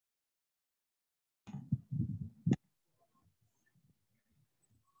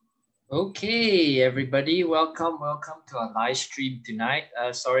Okay, everybody, welcome to our live stream tonight.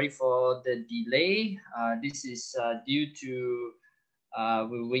 Sorry for the delay. This is due to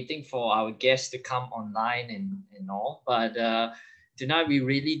we're waiting for our guests to come online and all. But tonight we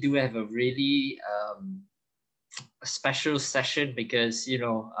really do have a really a special session because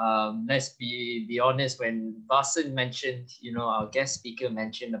let's be honest. When Vasan mentioned, our guest speaker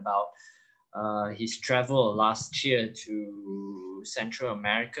mentioned about his travel last year to Central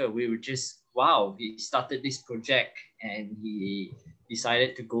America, we were just, wow, he started this project and he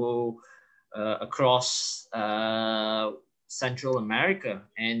decided to go across Central America.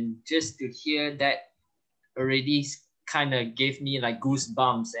 And just to hear that already kind of gave me like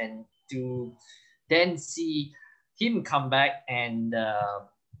goosebumps, and to then see him come back and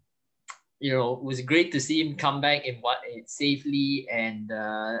it was great to see him come back in safely, and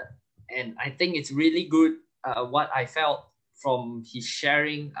I think it's really good what I felt from his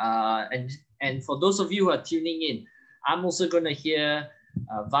sharing. And for those of you who are tuning in, I'm also going to hear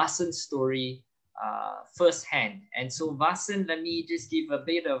Vasan's story firsthand. And so Vasan, let me just give a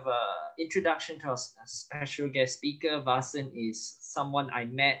bit of introduction to our special guest speaker. Vasan is someone I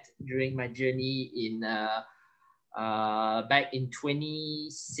met during my journey in back in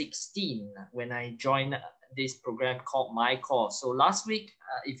 2016 when I joined this program called My Call. So last week,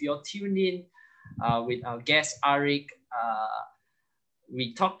 if you're tuned in with our guest Arik,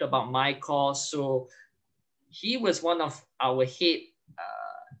 we talked about My Call. So he was one of our head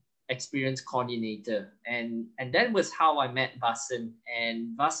experience coordinator, and that was how I met Vasan.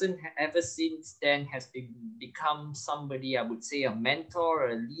 And Vasan, ever since then, has become somebody, I would say, a mentor,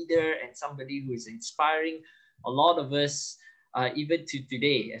 a leader, and somebody who is inspiring a lot of us, even to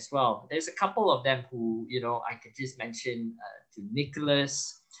today as well. There's a couple of them who, I could just mention to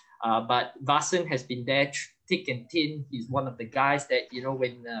Nicholas, but Vasan has been there thick and thin. He's one of the guys that,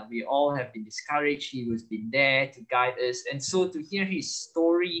 when we all have been discouraged, he was been there to guide us. And so to hear his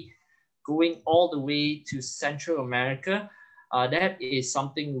story going all the way to Central America, that is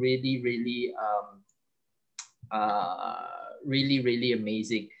something really, really, really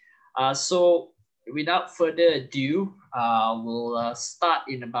amazing. So without further ado, we'll start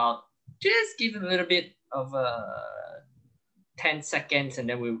in about, just give a little bit of 10 seconds and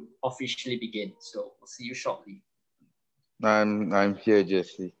then we'll officially begin. So we'll see you shortly. I'm here,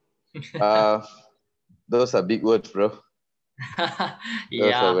 Jesse. Those are big words, bro.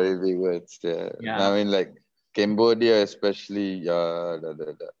 Those are very big words. Yeah. I mean, like Cambodia, especially.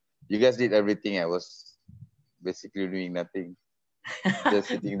 You guys did everything. I was basically doing nothing. Just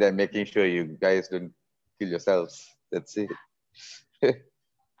sitting there making sure you guys don't kill yourselves. That's it.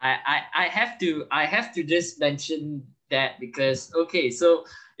 I have to just mention that because, okay, so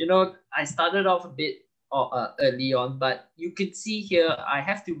I started off a bit early on, but you can see here I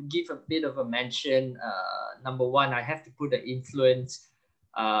have to give a bit of a mention. Number one, I have to put the influence,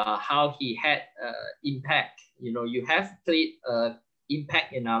 how he had impact. You have played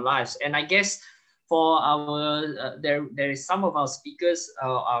impact in our lives, and I guess for our there is some of our speakers,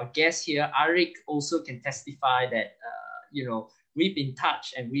 our guests here, Arik also can testify that we've been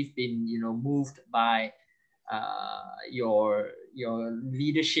touched and we've been moved by your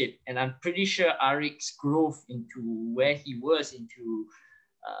leadership. And I'm pretty sure Arik's growth into where he was, into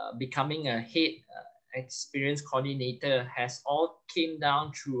becoming a head experience coordinator, has all came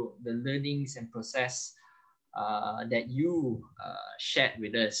down through the learnings and process that you shared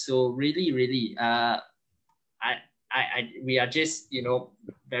with us. So really, really, we are just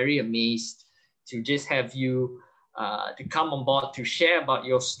very amazed to just have you to come on board to share about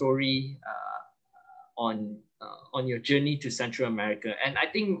your story on your journey to Central America. And I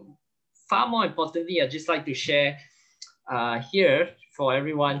think far more importantly, I'd just like to share here for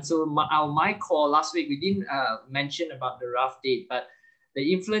everyone. So my call last week, we didn't mention about the rough date, but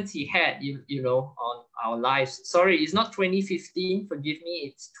the influence he had, on our lives. Sorry, it's not 2015, forgive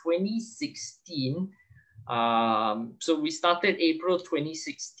me, it's 2016. So we started April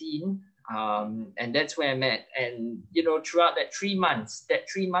 2016, and that's where I met. And throughout that 3 months,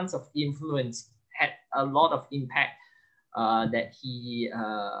 of influence had a lot of impact that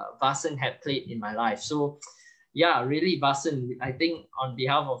Vasan had played in my life. So yeah, really, Vasan, I think on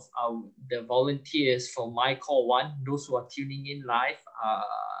behalf of the volunteers for My Call One, those who are tuning in live,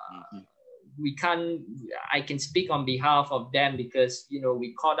 I can speak on behalf of them because,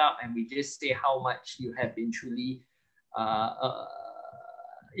 we caught up and we just say how much you have been truly,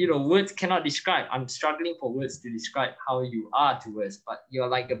 words cannot describe. I'm struggling for words to describe how you are to us, but you're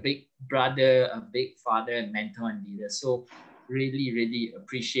like a big brother, a big father and mentor and leader. So really, really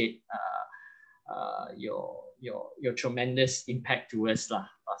appreciate your tremendous impact to us,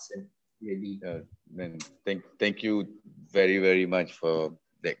 Vasan. really. Man, thank you very, very much for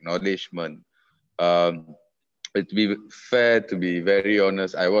the acknowledgement. But to be fair, to be very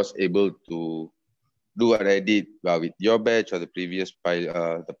honest, I was able to do what I did with your batch or the previous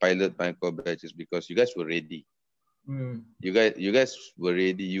the pilot Michael batches because you guys were ready. You guys were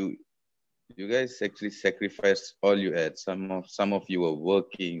ready. You guys actually sacrificed all you had. Some of you were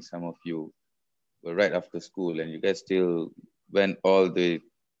working. Some of you were right after school, and you guys still went all the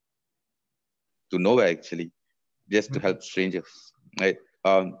to nowhere actually, just to help strangers. Right.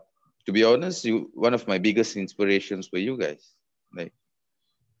 To be honest, one of my biggest inspirations were you guys. Like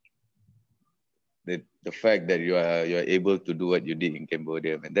the fact that you're able to do what you did in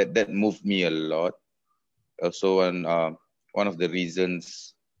Cambodia, man, that moved me a lot. Also, one of the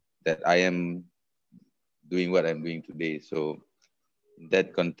reasons that I am doing what I'm doing today. So in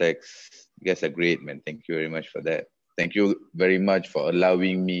that context, you guys are great, man. Thank you very much for that. Thank you very much for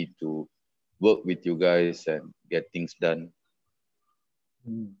allowing me to work with you guys and get things done.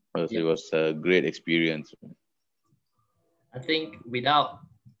 It was a great experience. I think without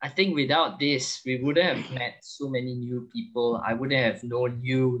this, we wouldn't have met so many new people. I wouldn't have known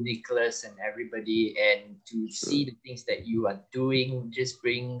you, Nicholas, and everybody. And to see the things that you are doing just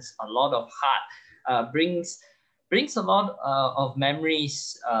brings a lot of heart, brings a lot of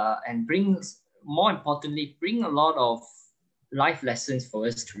memories, and more importantly, bring a lot of life lessons for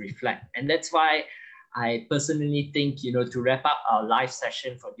us to reflect. And that's why I personally think, to wrap up our live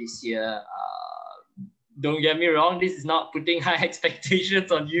session for this year, don't get me wrong, this is not putting high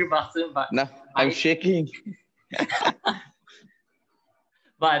expectations on you, Vasan, but no, I'm shaking.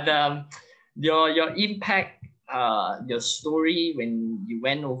 But your impact, your story when you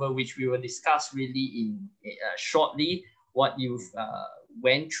went over, which we will discuss really in shortly, what you've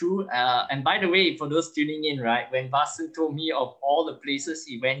went through. And by the way, for those tuning in, right, when Vasan told me of all the places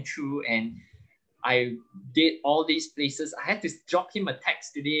he went through and I did all these places, I had to drop him a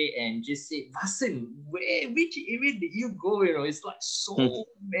text today and just say, Vasan, which area did you go? It's like so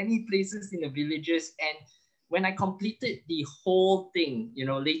many places in the villages. And when I completed the whole thing,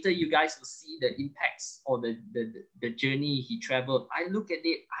 later you guys will see the impacts or the journey he traveled. I look at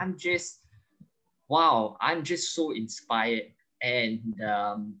it, I'm just so inspired. And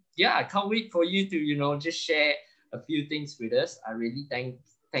I can't wait for you to, just share a few things with us. I really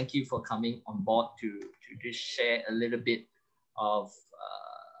thank you for coming on board to just share a little bit of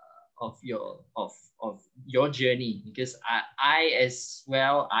your journey, because I as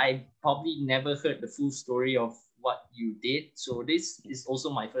well, I probably never heard the full story of what you did. So this is also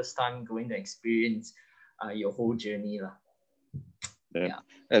my first time going to experience your whole journey. Yeah.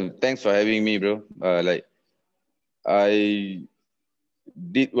 Thanks for having me, bro. I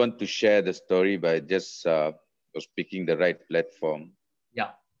did want to share the story, but just was picking the right platform.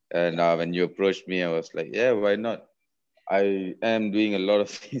 Yeah. And when you approached me, I was like, yeah, why not? I am doing a lot of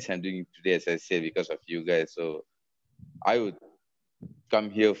things I'm doing today, as I said, because of you guys. So I would come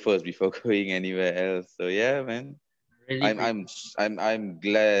here first before going anywhere else. So yeah, man. Really I'm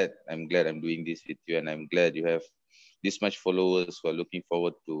glad I'm doing this with you, and I'm glad you have this much followers who are looking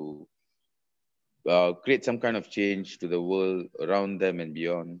forward to create some kind of change to the world around them and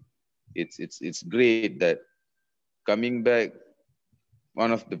beyond. It's great that coming back,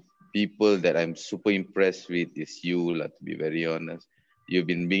 one of the people that I'm super impressed with is you, to be very honest. You've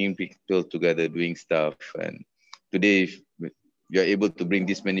been bringing people together, doing stuff, and today you're able to bring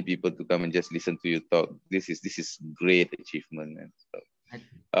this many people to come and just listen to you talk. This is great achievement, man. So,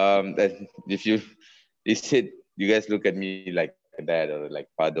 if you said you guys look at me like a dad or like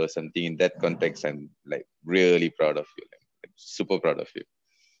father or something, in that context, I'm like really proud of you. Like, super proud of you.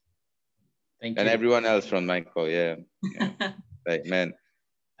 Thank and you. Everyone else from Michael, yeah. Like, man,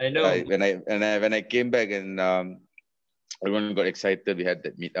 I know. When I came back and everyone got excited, we had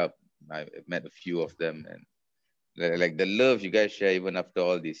that meetup. I met a few of them, and like the love you guys share even after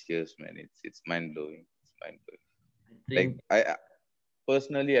all these years, man, it's mind blowing. It's mind blowing. I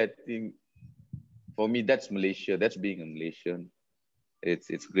personally, I think for me that's Malaysia. That's being a Malaysian. It's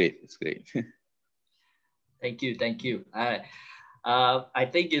great. It's great. Thank you. I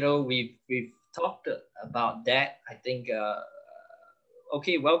think we've talked about that. I think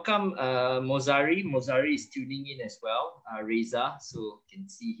okay, welcome Mozari. Mozari is tuning in as well. Reza, so you can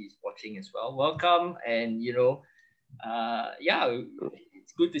see he's watching as well. Welcome, and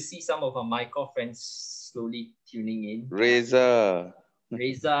it's good to see some of our Michael friends slowly tuning in. Reza,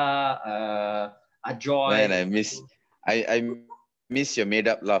 Ajoy. Man, I miss your made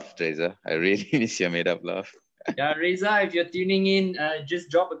up laugh, Reza. I really miss your made up laugh. Yeah, Reza, if you're tuning in, just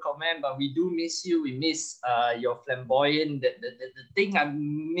drop a comment. But we do miss you. We miss your flamboyant. The thing I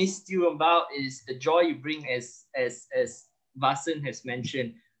missed you about is the joy you bring, as Vasan has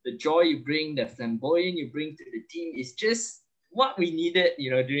mentioned. The joy you bring, the flamboyant you bring to the team is just what we needed,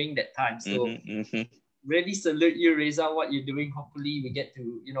 during that time. So really salute you, Reza, what you're doing. Hopefully we get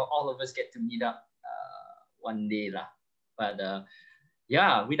to, all of us get to meet up one day lah. But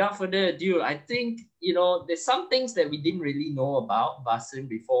yeah, without further ado, I think, there's some things that we didn't really know about Vasan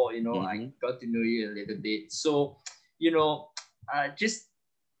before, I got to know you a little bit. So, just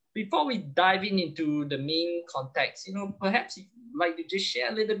before we dive into the main context, perhaps you'd like to just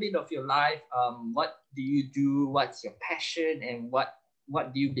share a little bit of your life. What do you do? What's your passion? And what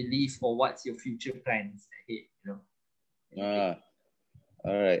do you believe, or what's your future plans ahead?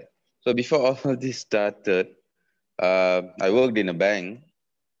 All right. So before all of this started, I worked in a bank,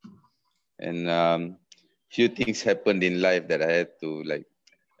 and few things happened in life that I had to,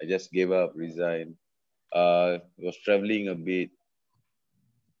 I just gave up, resigned. Was traveling a bit.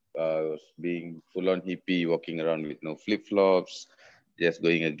 I was being full-on hippie, walking around with no flip-flops, just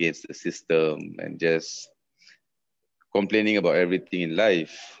going against the system and just complaining about everything in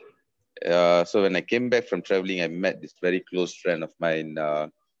life. So when I came back from traveling, I met this very close friend of mine,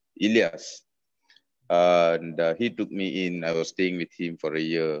 Ilyas. And he took me in. I was staying with him for a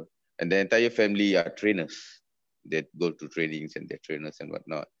year. And the entire family are trainers. They go to trainings and they're trainers and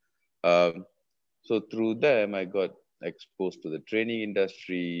whatnot. So through them, I got exposed to the training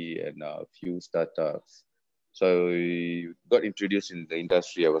industry and a few startups. So I got introduced in the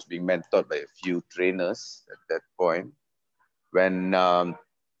industry. I was being mentored by a few trainers at that point. When I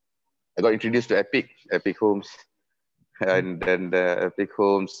got introduced to Epic Homes. And then the Epic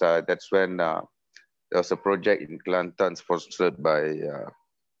Homes, that's when there was a project in Kelantan sponsored by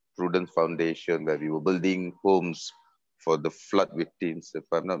Prudence Foundation, where we were building homes for the flood victims. If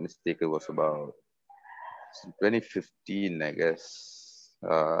I'm not mistaken, it was about 2015, I guess.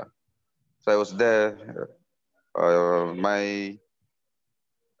 So I was there.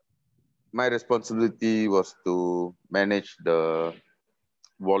 My responsibility was to manage the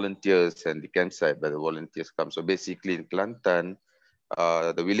volunteers and the campsite where the volunteers come. So basically in Kelantan,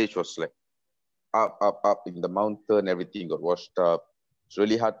 the village was like up in the mountain. Everything got washed up. It's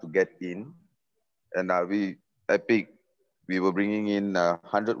really hard to get in. And we were bringing in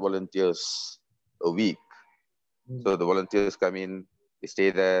 100 volunteers a week. So the volunteers come in, they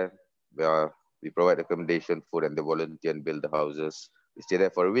stay there. We provide accommodation, food, and they volunteer and build the houses. We stay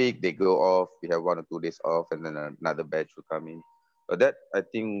there for a week. They go off. We have 1 or 2 days off, and then another batch will come in. So that, I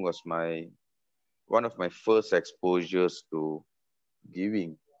think, was one of my first exposures to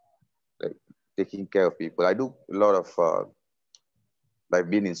giving, like taking care of people. I do a lot of, I've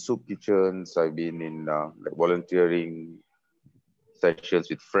been in soup kitchens. I've been in volunteering sessions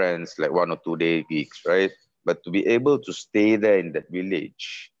with friends, like 1 or 2 day gigs, right? But to be able to stay there in that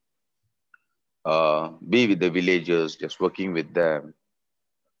village, be with the villagers, just working with them,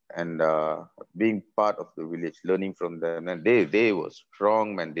 and being part of the village, learning from them. And they were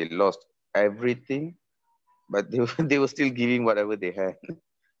strong, man. They lost everything, but they were still giving whatever they had.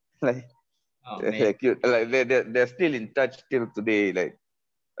 They're still in touch till today. Like,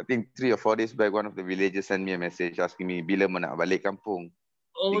 I think 3 or 4 days back, one of the villagers sent me a message asking me, "Bila mo nak balik kampung?"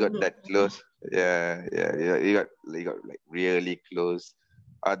 We got that close. Yeah. He got like really close.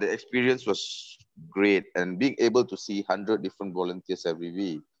 The experience was great, and being able to see 100 different volunteers every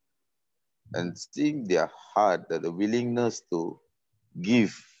week and seeing their heart, the willingness to give,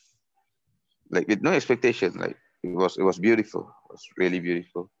 like with no expectation, like it was beautiful. It was really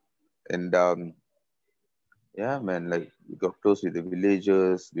beautiful. And yeah, man, like we got close with the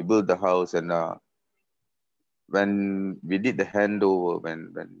villagers. We built the house, and when we did the handover,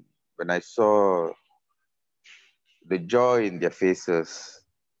 when I saw the joy in their faces,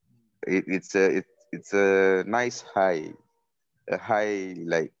 it's a nice high, a high.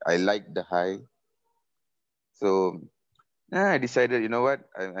 Like, I like the high. So I decided, you know what,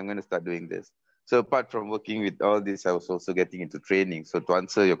 I'm going to start doing this. So apart from working with all this, I was also getting into training. So to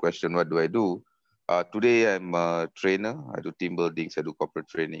answer your question, what do I do? Today I'm a trainer. I do team buildings, I do corporate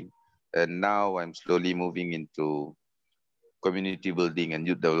training. And now I'm slowly moving into community building and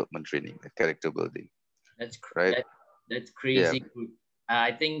youth development training, character building. That's right. That's crazy. Yeah.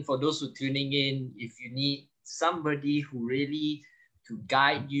 I think for those who are tuning in, if you need somebody who really to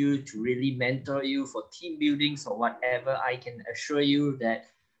guide you, to really mentor you for team buildings or whatever, I can assure you that,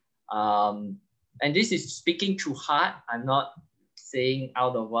 and this is speaking through heart, I'm not saying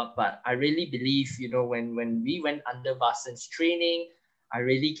out of what, but I really believe, when we went under Vasan's training, I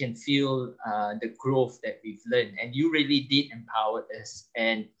really can feel the growth that we've learned, and you really did empower us.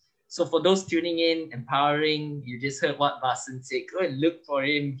 And so for those tuning in, empowering, you just heard what Vasan said. Go and look for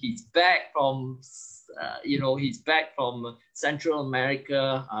him. He's back from, he's back from Central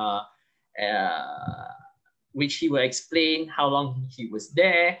America, which he will explain how long he was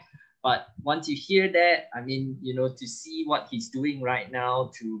there. But once you hear that, I mean, to see what he's doing right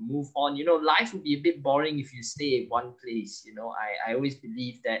now, to move on, life would be a bit boring if you stay at one place. I always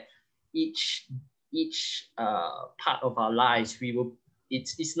believe that each part of our lives,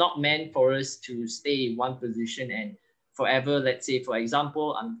 it's not meant for us to stay in one position and forever. Let's say, for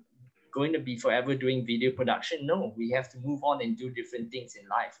example, I'm going to be forever doing video production. No, we have to move on and do different things in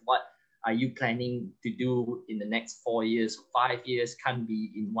life. What are you planning to do in the next 4 years or 5 years? Can't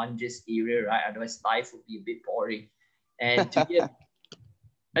be in one just area, right? Otherwise, life would be a bit boring. And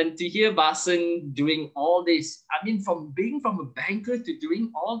to hear Vasan doing all this, I mean, from a banker to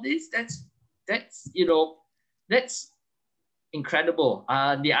doing all this, that's incredible.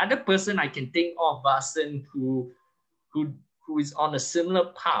 The other person I can think of, Vasan, who is on a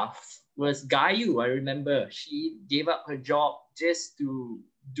similar path was Gayu. I remember she gave up her job just to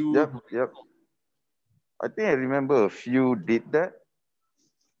do. Yep. I think I remember a few did that.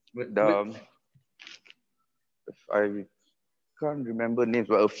 I can't remember names,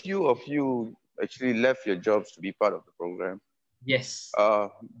 but a few of you actually left your jobs to be part of the program. Yes.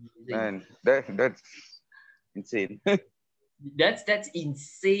 Man, that's insane. That's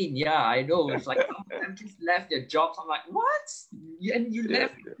insane. Yeah, I know. It's like some of them just left their jobs. I'm like, what? And you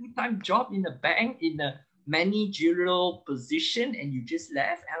left a full-time job in a bank in a managerial position, and you just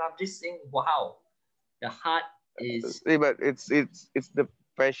left. And I'm just saying, wow, the heart is. But it's the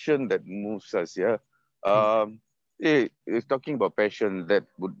passion that moves us. Yeah. It's talking about passion. That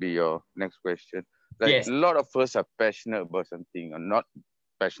would be your next question. Like a lot of us are passionate about something or not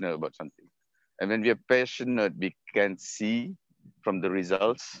passionate about something. And when we are passionate, we can see from the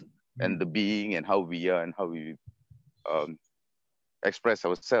results and the being and how we are and how we express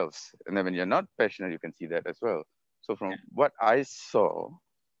ourselves. And then when you're not passionate, you can see that as well. So from what I saw,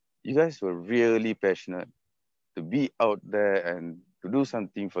 you guys were really passionate to be out there and to do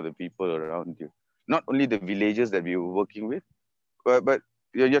something for the people around you. Not only the villagers that we were working with, but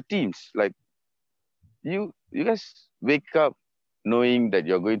your teams. Like you guys wake up knowing that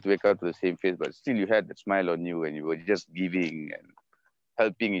you're going to wake up to the same face, but still you had that smile on you and you were just giving and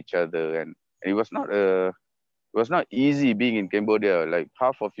helping each other. And it was not easy being in Cambodia. Like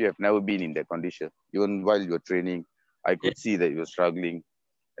half of you have never been in that condition. Even while you were training, I could see that you were struggling.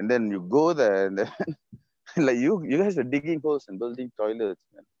 And then you go there and then like you guys are digging holes and building toilets.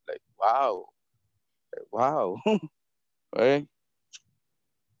 And like, wow. Right?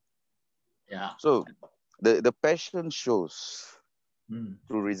 Yeah. So the passion shows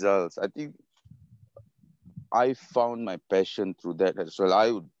through results. I think I found my passion through that as well.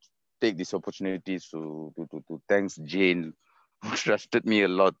 I would take these opportunities to thanks Jane, who trusted me a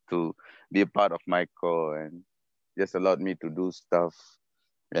lot to be a part of my core and just allowed me to do stuff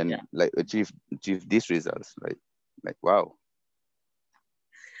and like achieve these results. Like wow.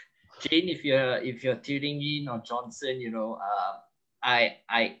 Jane, if you're tuning in, or Johnson,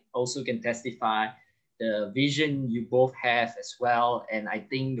 I also can testify the vision you both have as well. And I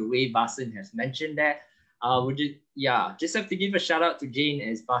think the way Vasan has mentioned that, just have to give a shout out to Jane,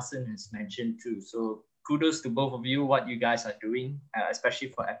 as Vasan has mentioned too. So kudos to both of you, what you guys are doing, especially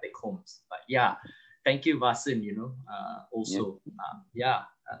for Epic Homes. But thank you, Vasan, also.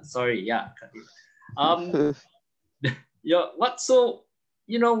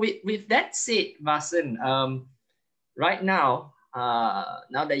 With that said, Vasan, right now,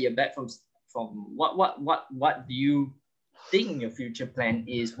 now that you're back from what do you think your future plan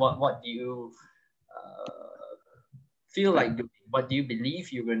is? What do you feel like doing? What do you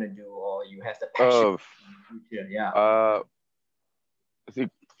believe you're gonna do, or you have the passion in the future? Yeah. See,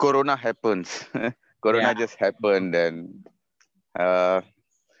 Corona happens. Corona just happened, and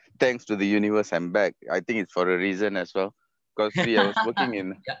thanks to the universe, I'm back. I think it's for a reason as well. Because I was working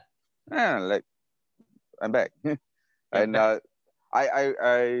in, like I'm back, and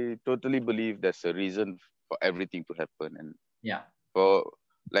I totally believe there's a reason for everything to happen, and for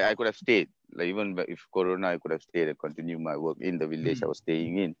like I could have stayed, like even if Corona, I could have stayed and continue my work in the village I was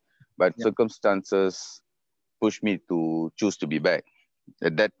staying in, but circumstances pushed me to choose to be back.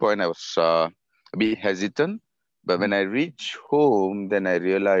 At that point, I was a bit hesitant, but when I reached home, then I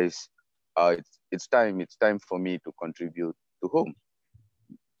realized it's time for me to contribute to home,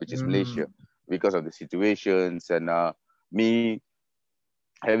 which is Malaysia, because of the situations and me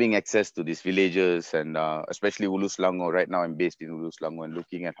having access to these villages and especially Ulu Selangor. Right now I'm based in Ulu Selangor and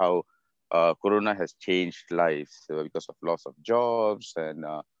looking at how Corona has changed lives because of loss of jobs and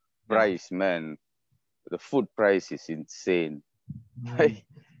price, man. The food price is insane.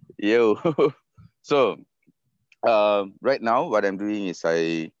 Yo. So right now what I'm doing is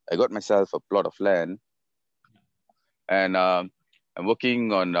I got myself a plot of land and I'm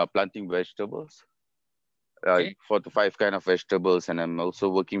working on planting vegetables. 4 to 5 kind of vegetables, and I'm also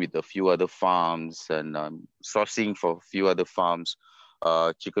working with a few other farms and sourcing for a few other farms,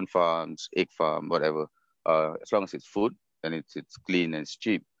 chicken farms, egg farm, whatever. As long as it's food and it's clean and it's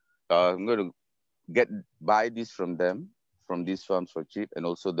cheap. I'm going to buy this from these farms for cheap, and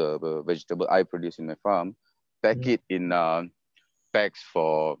also the vegetable I produce in my farm, pack it in packs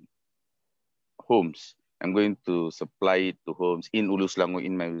for homes. I'm going to supply it to homes in Ulu Selangor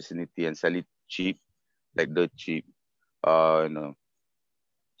in my vicinity and sell it cheap. Like dirt cheap,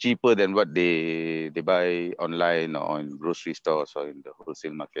 cheaper than what they buy online or in grocery stores or in the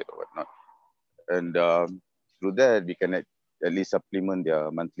wholesale market or whatnot. And through that, we can at least supplement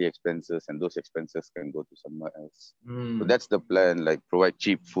their monthly expenses, and those expenses can go to somewhere else. So that's the plan, like provide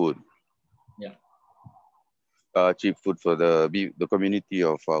cheap food. Yeah. Cheap food for the community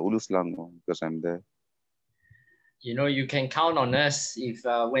of Ulu Selangor, because I'm there. You know, you can count on us if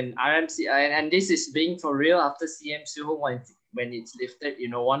when RMC, and this is being for real after CM Suho, when it's lifted, you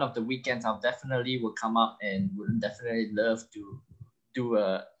know, one of the weekends I'll definitely will come up and would definitely love to do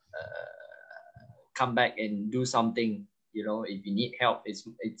come back and do something. You know, if you need help,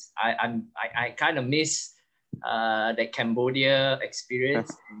 I kind of miss that Cambodia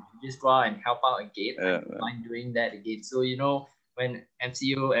experience and just go out and help out again. I don't mind doing that again. So, you know, when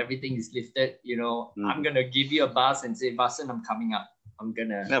MCO, everything is lifted, you know, I'm going to give you a buzz and say, Vasan, I'm coming up. I'm going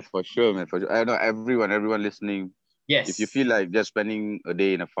to... Yeah, for sure, man. For sure. I know everyone listening. Yes. If you feel like just spending a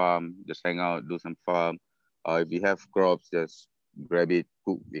day in a farm, just hang out, do some farm. If you have crops, just grab it,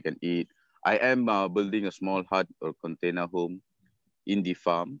 cook, we can eat. I am building a small hut or container home in the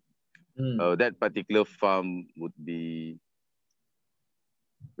farm. That particular farm would be...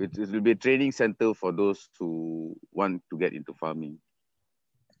 It will be a training center for those who want to get into farming.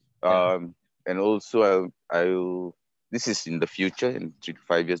 And also, I'll this is in the future, in 3 to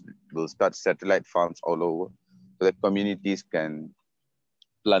 5 years, we'll start satellite farms all over so that communities can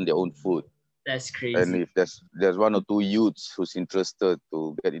plant their own food. That's crazy. And if there's 1 or 2 youths who's interested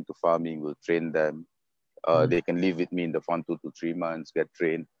to get into farming, we'll train them. They can live with me in the farm 2 to 3 months, get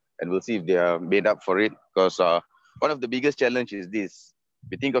trained, and we'll see if they are made up for it. Because one of the biggest challenges is this.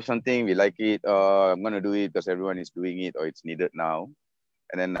 We think of something, we like it, I'm going to do it because everyone is doing it or it's needed now.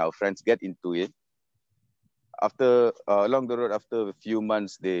 And then our friends get into it. After along the road, after a few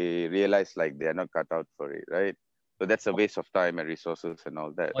months, they realize like they are not cut out for it, right? So that's a waste of time and resources and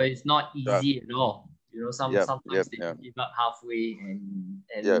all that. Well, it's not easy at all. You know, sometimes they give up halfway,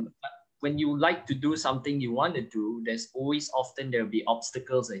 and when you like to do something you want to do, there's always often there'll be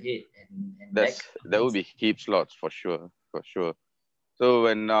obstacles ahead, and there will be heaps lots for sure. So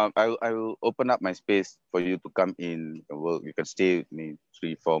when I will open up my space for you to come in and work, you can stay with me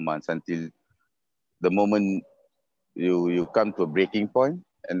 3-4 months until the moment you come to a breaking point,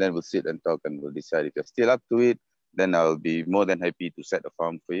 and then we'll sit and talk and we'll decide if you're still up to it. Then I'll be more than happy to set a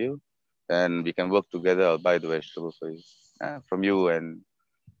farm for you, and we can work together. I'll buy the vegetables for you from you and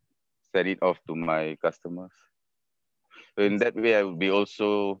send it off to my customers. So in that way, I will be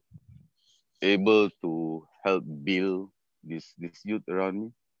also able to help build this youth around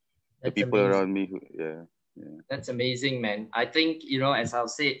me, the people around me. That's amazing, man. I think, you know, as I'll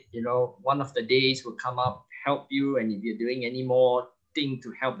say, you know, one of the days will come up, help you, and if you're doing any more thing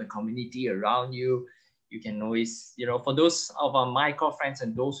to help the community around you, you can always, you know, for those of our MyCore friends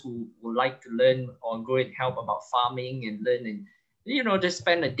and those who would like to learn or go and help about farming and learn, and, you know, just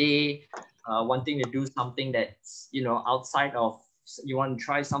spend a day wanting to do something that's, you know, outside of, you want to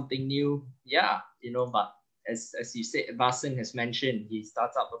try something new. Yeah, you know, but as you said, Vasan has mentioned, he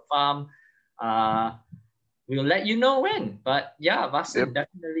starts up a farm. We'll let you know when. But yeah, Vasan,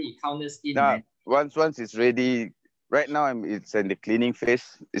 definitely count us in. Now, once it's ready, right now it's in the cleaning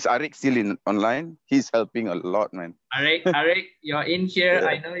phase. Is Arik still online? He's helping a lot, man. Arik, you're in here.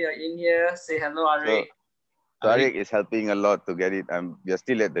 I know you're in here. Say hello, Arik. So Arik is helping a lot to get it. We are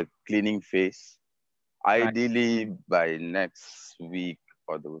still at the cleaning phase. Ideally, by next week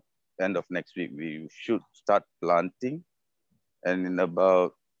or the end of next week, we should start planting. And in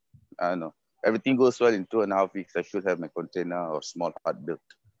about, I don't know, everything goes well, in 2.5 weeks, I should have my container or small hut built.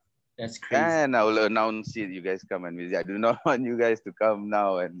 That's crazy. And I will announce it. You guys come and visit. I do not want you guys to come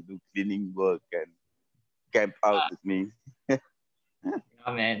now and do cleaning work and camp out with me.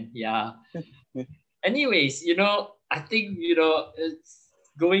 Yeah, man. Yeah. Anyways, I think, it's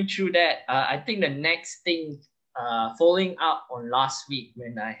going through that. I think the next thing, following up on last week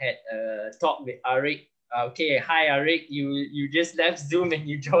when I had a talk with Arik. Okay, hi Arik. You just left Zoom and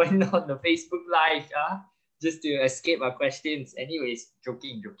you joined on the Facebook Live, just to escape our questions. Anyways,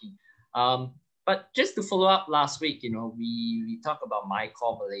 joking. But just to follow up last week, we talked about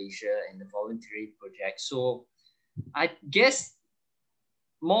MyCore Malaysia and the voluntary project. So I guess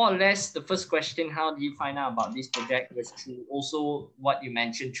more or less the first question, how do you find out about this project, was through also what you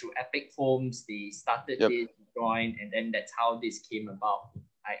mentioned through Epic Homes. They started this, joined, and then that's how this came about.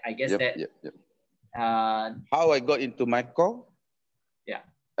 I guess how I got into MyCore? Yeah.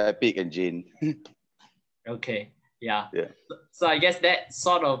 Epic and Jane. Okay. Yeah. So I guess that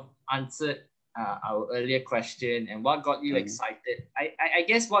sort of answered our earlier question. And what got you excited? I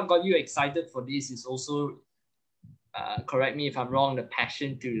guess what got you excited for this is also, correct me if I'm wrong, the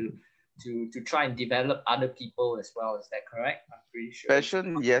passion to try and develop other people as well. Is that correct? I'm pretty sure.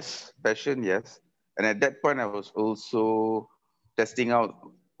 Passion, yes. And at that point, I was also testing out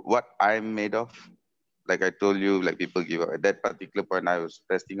what I'm made of. Like I told you, like people give up. At that particular point, I was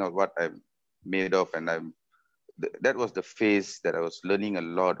testing out what I'm made of, and that was the phase that I was learning a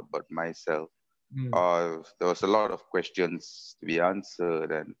lot about myself. There was a lot of questions to be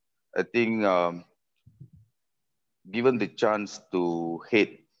answered, and I think given the chance to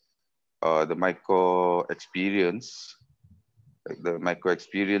hate the MyCore experience, like the MyCore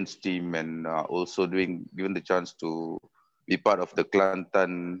experience team, and also given the chance to be part of the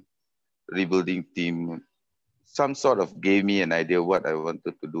Kelantan rebuilding team, some sort of gave me an idea what I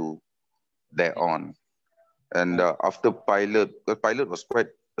wanted to do there on. And after the pilot was quite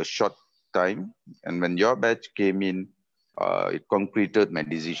a short time, and when your batch came in, it concreted my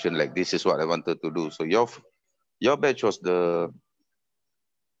decision, like this is what I wanted to do. So your batch was the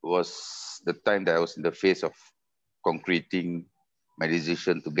time that I was in the phase of concreting my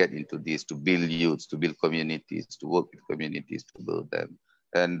decision to get into this, to build youths, to build communities, to work with communities, to build them.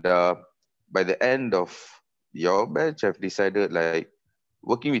 And by the end of your batch, I've decided like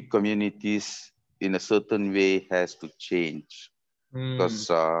working with communities in a certain way has to change.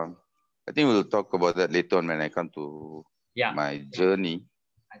 Because I think we'll talk about that later on when I come to my journey.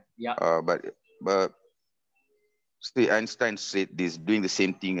 But see, Einstein said this, doing the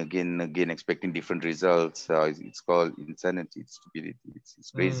same thing again and again, expecting different results. It's called insanity, it's stupidity,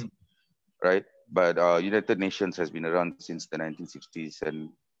 it's crazy, right? But United Nations has been around since the 1960s, and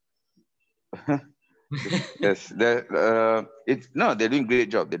yes, they're doing great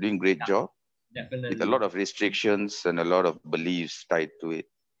job. They're doing great job. Definitely. With a lot of restrictions and a lot of beliefs tied to it.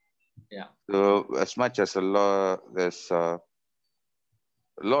 Yeah. So as much as there's a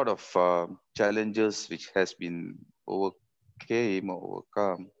lot of challenges which has been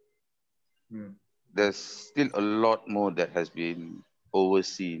overcome. There's still a lot more that has been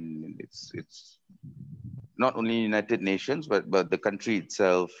overseen. It's not only United Nations, but the country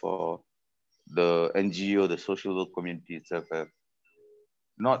itself, or the NGO, the social work community itself, have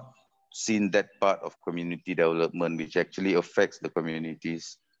not seen that part of community development, which actually affects the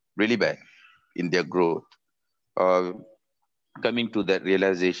communities really bad in their growth. Coming to that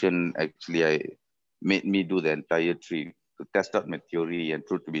realization, actually, made me do the entire trip to test out my theory, and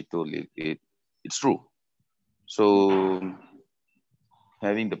truth to be told, it's true. So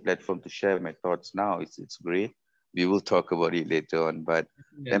having the platform to share my thoughts now, it's great. We will talk about it later on, but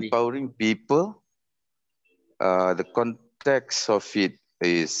empowering people, the context of it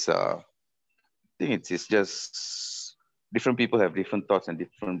is, I think it's just different people have different thoughts and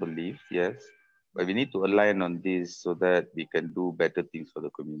different beliefs, yes. But we need to align on this so that we can do better things for the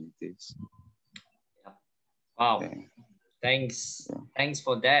communities. Wow. Thanks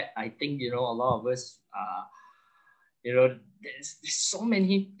for that. I think, a lot of us, there's so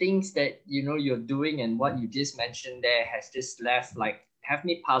many things that, you're doing, and what you just mentioned there has just have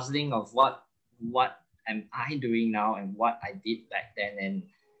me puzzling of what am I doing now and what I did back then.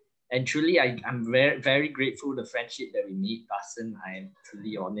 And truly, I'm very, very grateful the friendship that we made, Vasan. I am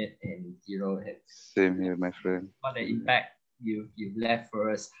truly on it, and same here, my friend. What an impact you've left for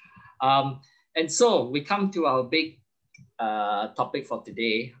us. And so we come to our big topic for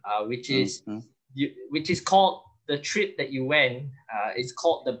today, which is called the trip that you went. It's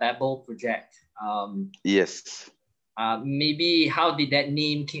called the Babel Project. Yes. Maybe how did that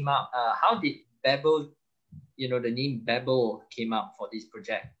name came up? How did Babel, the name Babel came up for this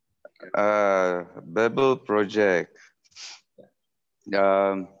project? Babel Project.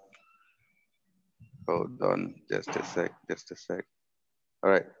 Hold on, just a sec. All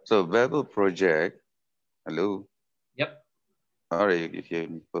right, so Babel Project. Hello. Yep. All right, you hear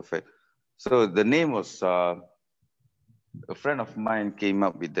me. Perfect. So the name was, a friend of mine came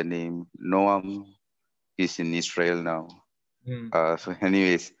up with the name Noam. He's in Israel now. So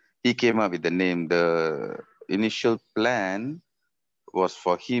anyways, he came up with the name. The initial plan was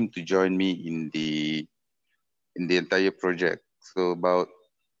for him to join me in the entire project. So about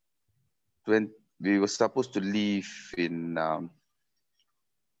 20, we were supposed to leave in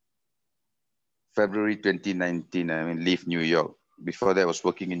February 2019. I mean, leave New York. Before that, I was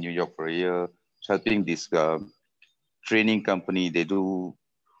working in New York for a year, helping this training company. They do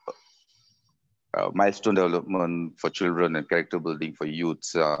milestone development for children and character building for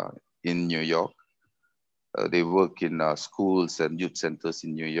youths in New York. They work in schools and youth centers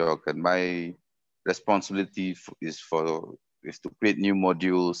in New York, and my responsibility is to create new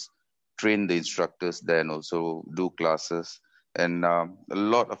modules, train the instructors, then also do classes. And a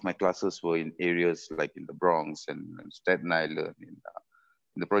lot of my classes were in areas like in the Bronx and Staten Island, in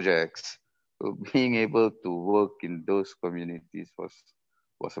the projects. So being able to work in those communities was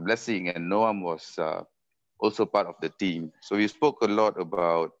a blessing, and Noam was also part of the team. So we spoke a lot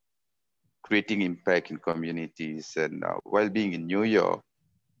about creating impact in communities. And while being in New York,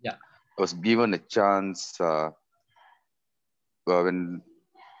 I was given a chance when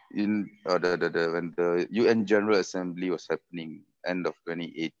when the UN General Assembly was happening end of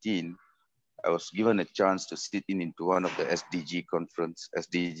 2018. I was given a chance to sit into one of the SDG conference.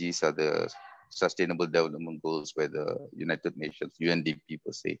 SDGs are the Sustainable Development Goals by the United Nations, UNDP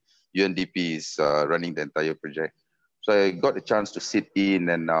per se. UNDP is running the entire project. So I got a chance to sit in,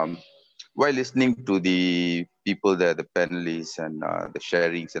 and while listening to the people there, the panelists and the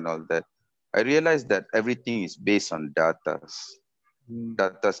sharings and all that, I realized that everything is based on data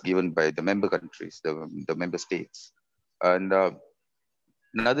given by the member countries, the member states. And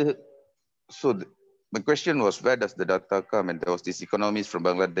another, so my question was, where does the data come? And there was this economist from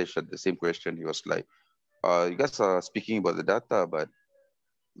Bangladesh had the same question. He was like, you guys are speaking about the data, but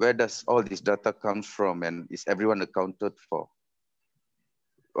where does all this data come from? And is everyone accounted for?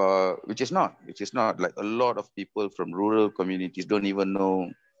 Which is not. Like a lot of people from rural communities don't even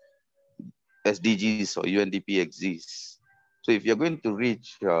know SDGs or UNDP exists. So if you're going to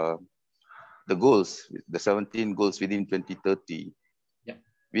reach the goals, the 17 goals within 2030,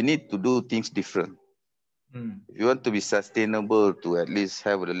 we need to do things different. If you want to be sustainable, to at least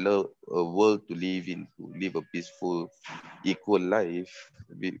have a world to live in, to live a peaceful, equal life,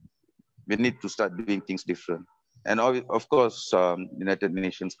 we need to start doing things different. And of course, United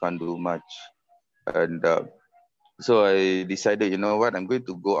Nations can't do much. And so I decided, you know what, I'm going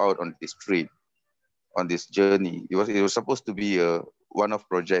to go out on this trip, on this journey. It was supposed to be a one-off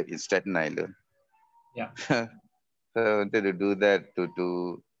project in Staten Island. So I wanted to do that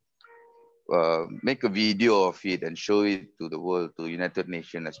to make a video of it and show it to the world, to United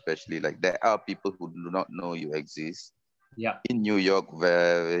Nations especially. Like, there are people who do not know you exist. In New York,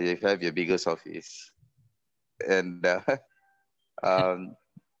 where you have your biggest office, and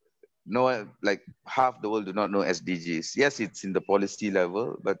no, like half the world do not know SDGs. Yes, it's in the policy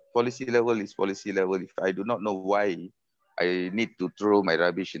level, but policy level is policy level. If I do not know why I need to throw my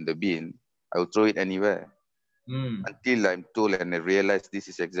rubbish in the bin, I will throw it anywhere. Until I'm told and I realize this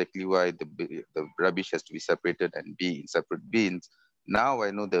is exactly why the rubbish has to be separated and be in separate bins. Now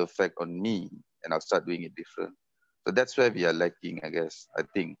I know the effect on me, and I'll start doing it different. So that's where we are lacking, I guess, I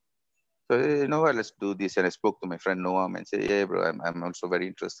think. So, you know what, let's do this. And I spoke to my friend Noam and said, yeah, bro, I'm also very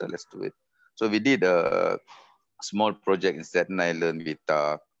interested. Let's do it. So we did a small project in Staten Island with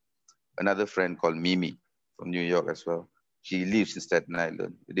another friend called Mimi from New York as well. She lives in Staten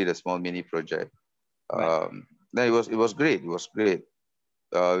Island. We did a small mini project. Then it was great. It was great.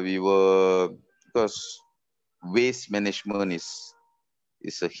 Because waste management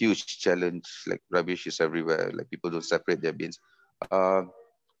is a huge challenge. Like, rubbish is everywhere. Like, people don't separate their bins.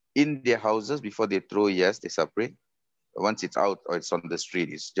 In their houses, before they throw, yes, they separate. Once it's out or it's on the street,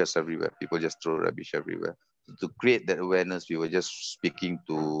 it's just everywhere. People just throw rubbish everywhere. So to create that awareness, we were just speaking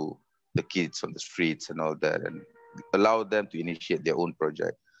to the kids on the streets and all that, and allow them to initiate their own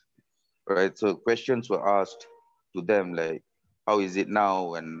project. Right? So questions were asked to them, like, how is it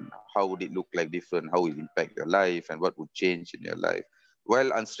now, and how would it look like different? How will it impact your life, and what would change in your life?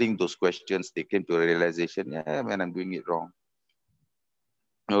 While answering those questions, they came to a realization, yeah, man, I'm doing it wrong.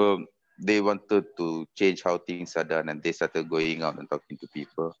 They wanted to change how things are done, and they started going out and talking to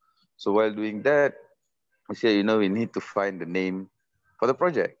people. So while doing that, we said, you know, we need to find the name for the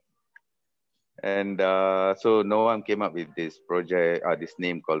project. And so Noam came up with this project, this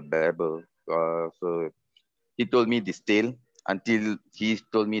name called Babel. So he told me this tale. Until he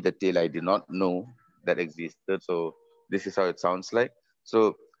told me the tale, I did not know that existed. So this is how it sounds like.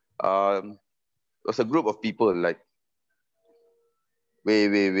 So it was a group of people like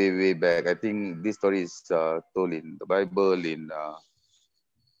way back. I think this story is told in the Bible, in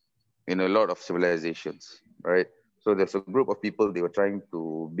a lot of civilizations, right? So there's a group of people, they were trying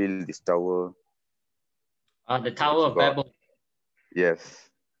to build this tower. The Tower of Babel. Yes,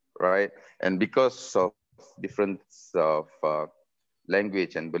 right. And because of difference of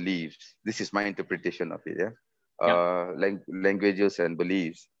language and beliefs, this is my interpretation of it, languages and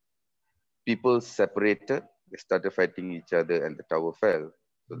beliefs, people separated, they started fighting each other, and the tower fell.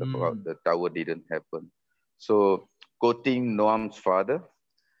 So the tower didn't happen. So quoting Noam's father,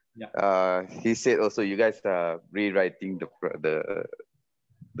 he said also, you guys are rewriting the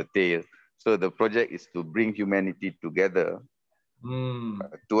tale. So the project is to bring humanity together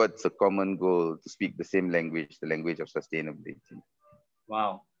towards a common goal, to speak the same language, the language of sustainability.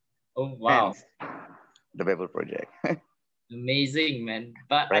 Wow. Oh, wow. Hence, the Babel project. Amazing, man.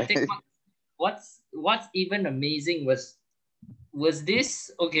 But right? I think what's even amazing was this,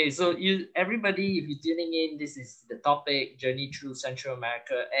 okay, so everybody, if you're tuning in, this is the topic, Journey Through Central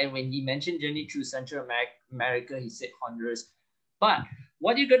America. And when he mentioned Journey Through Central America, he said Honduras. But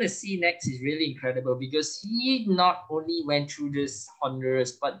what you're going to see next is really incredible, because he not only went through this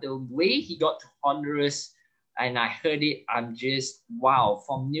Honduras, but the way he got to Honduras, and I heard it, I'm just, wow.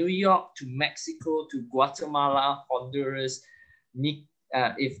 From New York to Mexico to Guatemala, Honduras,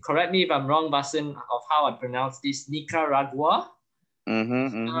 correct me if I'm wrong, Vasan, of how I pronounce this, Nicaragua,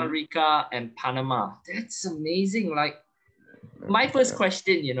 Costa Rica, and Panama. That's amazing. Like, my first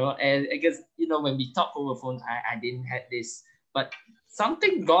question, and I guess, when we talk over phone, I didn't have this, but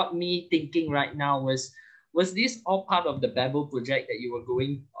something got me thinking right now was this all part of the Babel project that you were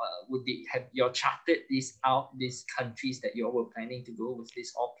going, have you charted this out, these countries that you were planning to go? Was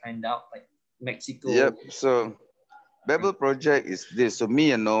this all planned out, like Mexico? Yep, so Babel project is this. So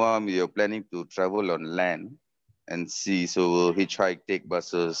me and Noam, we are planning to travel on land and sea. So we'll hitchhike, take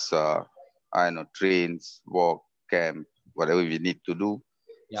buses, trains, walk, camp, whatever we need to do,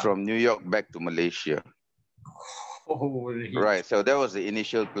 from New York back to Malaysia. Holy. Right, so that was the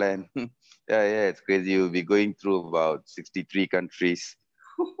initial plan. It's crazy. We'll be going through about 63 countries.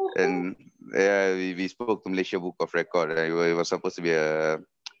 And we spoke to Malaysia Book of Record. It was supposed to be a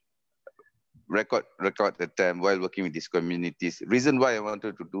record at the time while working with these communities. Reason why I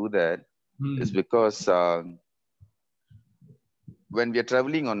wanted to do that is because when we are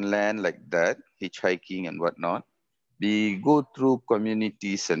traveling on land like that, hitchhiking and whatnot, we go through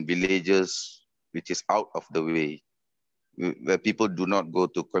communities and villages which is out of the way, where people do not go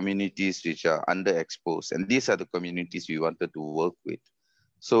to, communities which are underexposed. And these are the communities we wanted to work with.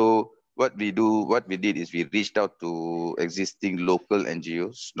 So what we did is we reached out to existing local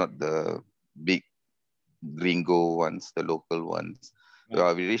NGOs, not the big gringo ones, the local ones.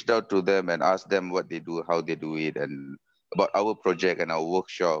 We reached out to them and asked them what they do, how they do it, and about our project and our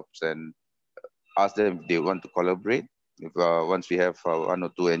workshops, and asked them if they want to collaborate. If once we have one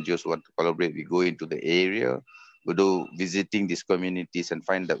or two NGOs who want to collaborate, we go into the area, we do visiting these communities and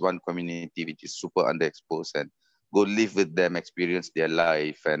find that one community which is super underexposed, and go live with them, experience their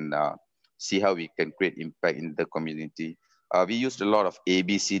life, and see how we can create impact in the community. We used a lot of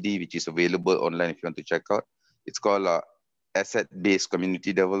ABCD, which is available online if you want to check out. It's called asset-based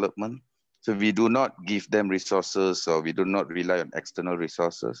community development. So we do not give them resources, or we do not rely on external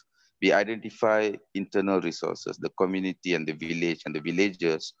resources. We identify internal resources, the community and the village and the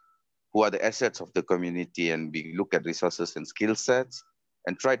villagers who are the assets of the community, and we look at resources and skill sets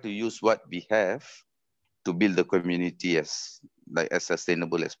and try to use what we have to build the community as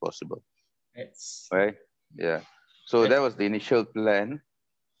sustainable as possible. Right? Yeah. So that was the initial plan.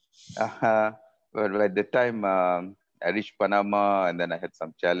 But by the time I reached Panama, and then I had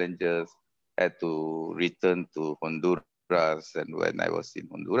some challenges, had to return to Honduras. And when I was in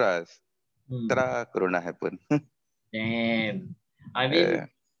Honduras, Corona happened. Damn. I mean,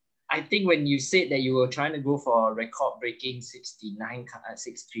 I think when you said that you were trying to go for a record-breaking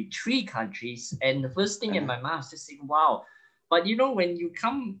 63 countries, and the first thing in my mind was just saying, wow. But when you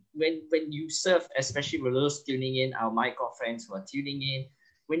when you serve, especially with those tuning in, our MyCore friends who are tuning in,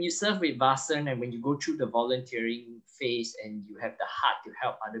 when you serve with Vasan and when you go through the volunteering phase and you have the heart to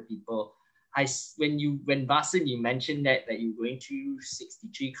help other people, when Vasan, you mentioned that you're going to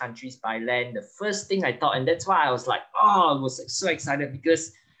 63 countries by land, the first thing I thought, and that's why I was like, I was so excited,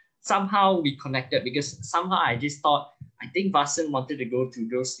 because somehow we connected, because somehow I just thought, I think Vasan wanted to go to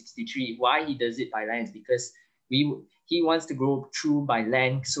those 63. Why he does it by land is because he wants to go through by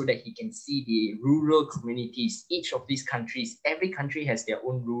land so that he can see the rural communities. Each of these countries, every country has their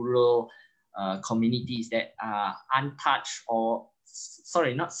own rural communities that are untouched, or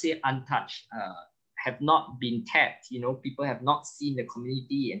sorry, not say untouched, have not been tapped. You know, people have not seen the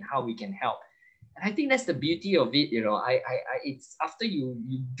community and how we can help. And I think that's the beauty of it. You know, it's after you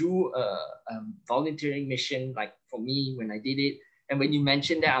do a volunteering mission, like for me when I did it, and when you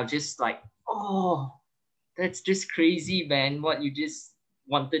mentioned that, I was just like, oh, that's just crazy, man, what you just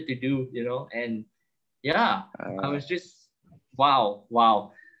wanted to do, you know. And yeah, I was just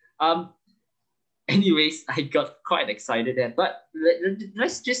wow. Anyways, I got quite excited there. But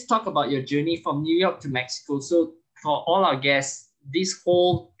let's just talk about your journey from New York to Mexico. So for all our guests, this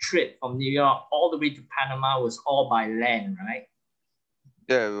whole trip from New York all the way to Panama was all by land, right?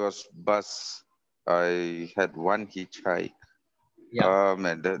 Yeah, it was bus. I had one hitchhike. Yeah.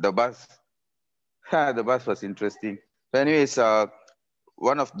 And the bus, the bus was interesting. So anyways,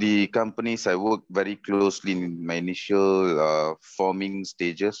 one of the companies I worked very closely in my initial forming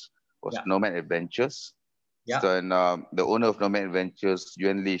stages was Nomad Adventures. Yeah. So, and the owner of Nomad Adventures,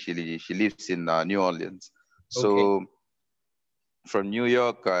 Yuan Lee, she lives in New Orleans. So Okay. from New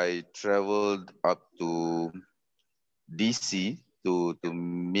York, I traveled up to DC to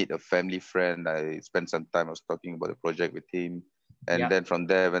meet a family friend. I spent some time, I was talking about the project with him. And then from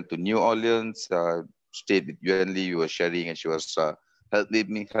there, I went to New Orleans, stayed with Yuan Lee, we were sharing, and she was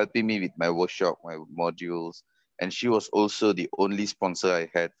helping me with my workshop, my modules. And she was also the only sponsor I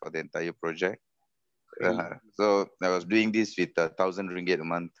had for the entire project. So I was doing this with 1,000 ringgit a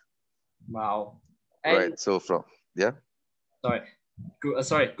month. Wow. And right. So from, yeah. Sorry,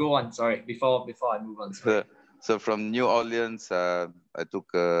 go on. Sorry, before I move on. So from New Orleans, I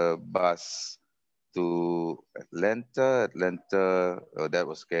took a bus to Atlanta. Oh, that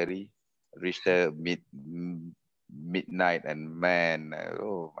was scary. Reached there midnight, and man,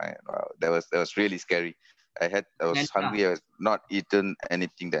 oh man, wow, that was really scary. I was hungry. I was not eaten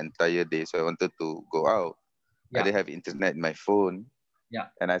anything the entire day, so I wanted to go out. I didn't have internet in my phone.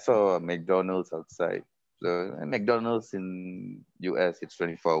 And I saw a McDonald's outside. So McDonald's in US, it's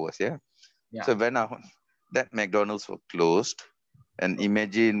 24 hours. So when that McDonald's was closed, and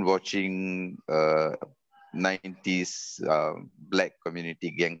imagine watching 90s black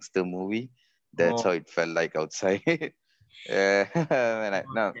community gangster movie. That's how it felt like outside. I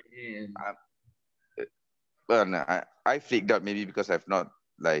freaked out maybe because I've not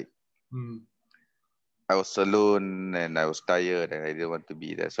I was alone and I was tired and I didn't want to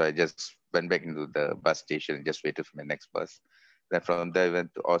be there. So I just went back into the bus station and just waited for my next bus. Then from there I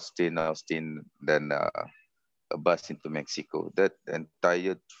went to Austin, then a bus into Mexico. That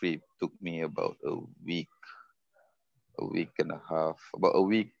entire trip took me about a week and a half, about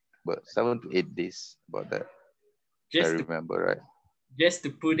 7 to 8 days, about that. I remember, right? Just to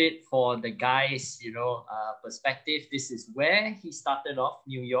put it for the guys, perspective, this is where he started off,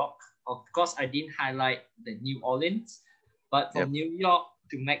 New York. Of course, I didn't highlight the New Orleans, but from New York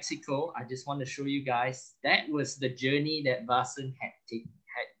to Mexico, I just want to show you guys that was the journey that Vasan had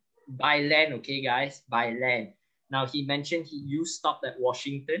by land. Okay, guys, by land. Now he mentioned you stopped at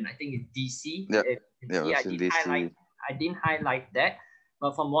Washington. I think it's DC. I didn't highlight that.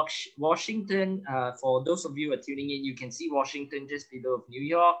 But from Washington, for those of you who are tuning in, you can see Washington just below New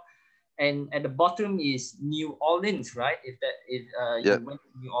York. And at the bottom is New Orleans, right? You went to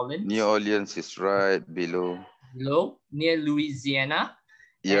New Orleans. New Orleans is right below. Below, near Louisiana.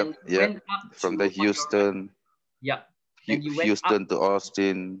 Yep. From the Houston. Yeah. And you Houston to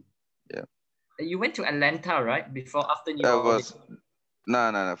Austin. Yeah. You went to Atlanta, right? After New Orleans.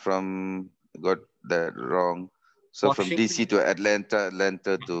 Got that wrong. So Washington. From DC to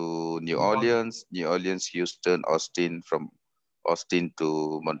Atlanta to New Orleans, Houston, Austin, from Austin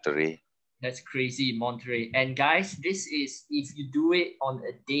to Monterey. That's crazy, Monterey. And guys, this is, if you do it on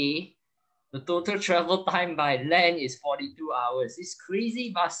a day, the total travel time by land is 42 hours. It's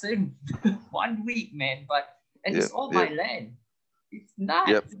crazy, Vasan. 1 week, man. It's all by land. It's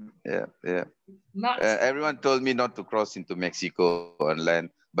nuts. Yeah. It's nuts. Everyone told me not to cross into Mexico on land.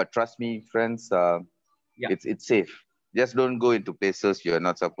 But trust me, friends, it's safe. Just don't go into places you're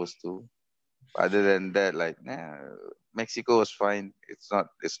not supposed to. Other than that, Mexico was fine. It's not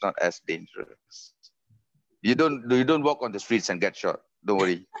as dangerous. You don't walk on the streets and get shot. Don't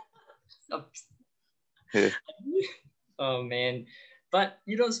worry. Oh man. But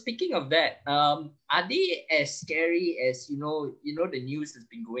speaking of that, are they as scary as the news has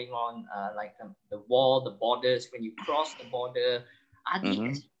been going on, like the wall, the borders, when you cross the border? Are they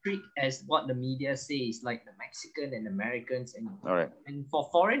as strict as what the media says, like the Mexican and Americans? And and for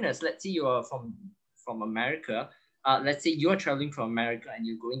foreigners, let's say you are from America, let's say you're traveling from America and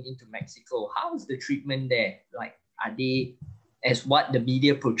you're going into Mexico. How is the treatment there? Like, are they as what the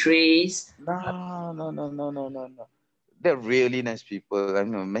media portrays? No. They're really nice people. I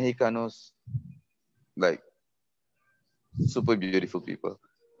mean, Mexicanos, like, super beautiful people.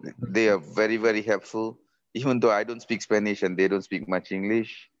 They are very, very helpful. Even though I don't speak Spanish and they don't speak much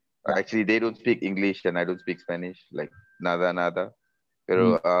English. Yeah. Actually, they don't speak English and I don't speak Spanish. Like, nada.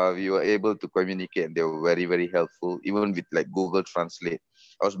 Pero we were able to communicate and they were very, very helpful, even with like Google Translate.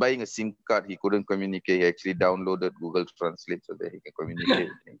 I was buying a SIM card, he couldn't communicate. He actually downloaded Google Translate so that he can communicate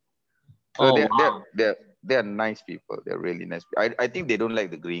with me. So Wow. they're nice people. They're really nice. I think they don't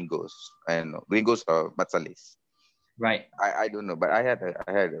like the gringos. I know. Gringos are matsales. Right. I don't know, but I had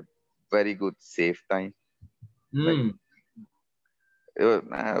a very good safe time. Like,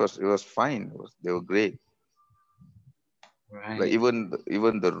 it was fine. They were great. Right. Like even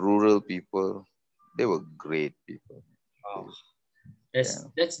the rural people, they were great people. Oh,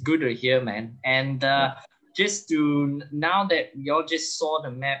 that's good to hear, man. And just to now that y'all just saw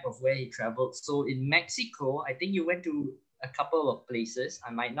the map of where he traveled. So in Mexico, I think you went to a couple of places.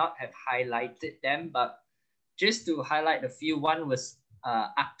 I might not have highlighted them, but just to highlight a few, one was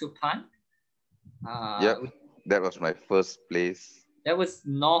Actopan. That was my first place. That was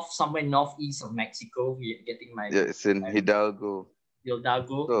somewhere northeast of Mexico. We're getting my it's in Hidalgo.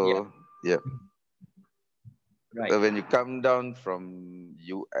 So, yeah. Right. So when you come down from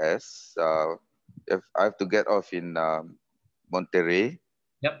US, if I have to get off in Monterrey.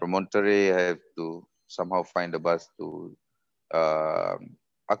 Yep. From Monterrey, I have to somehow find a bus to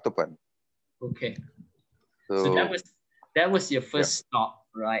Actopan. Okay. So that was your first stop,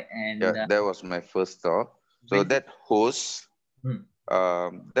 right? And that was my first stop. So that host,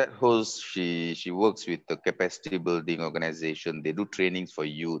 she works with the capacity building organization. They do trainings for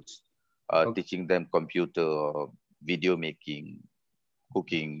youths, teaching them computer, video making,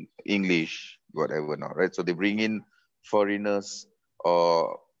 cooking, English, whatever now, right? So they bring in foreigners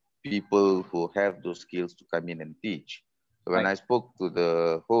or people who have those skills to come in and teach. So when I spoke to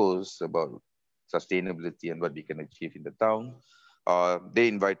the host about sustainability and what we can achieve in the town, they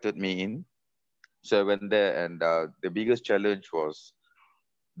invited me in. So I went there, and the biggest challenge was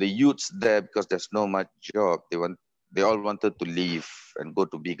the youths there, because there's no much job. They all wanted to leave and go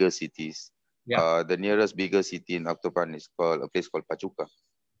to bigger cities. The nearest bigger city in Actopan is a place called Pachuca.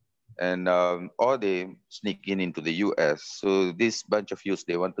 And or they sneak into the US. So this bunch of youths,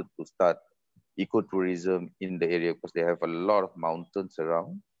 they wanted to start ecotourism in the area because they have a lot of mountains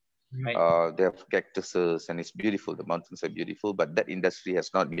around. Right. They have cactuses and it's beautiful. The mountains are beautiful, but that industry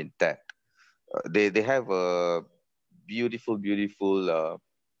has not been tapped. They have a beautiful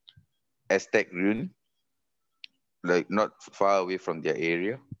Aztec ruin, like not far away from their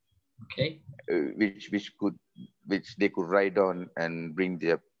area. Okay. Which they could ride on and bring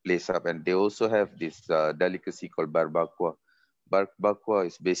their place up. And they also have this delicacy called barbacoa. Barbacoa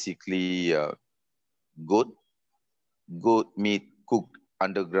is basically goat meat cooked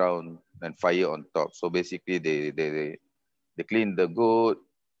underground and fire on top. So basically they clean the goat,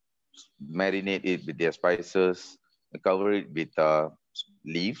 marinate it with their spices, cover it with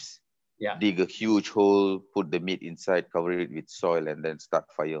leaves, dig a huge hole, put the meat inside, cover it with soil, and then start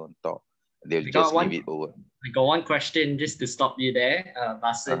fire on top. They'll just leave it over. I got one question just to stop you there,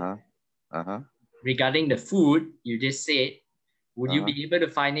 Vasan. Regarding the food, you just said, would you be able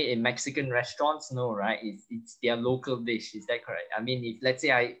to find it in Mexican restaurants? No, right? It's their local dish. Is that correct? I mean, if let's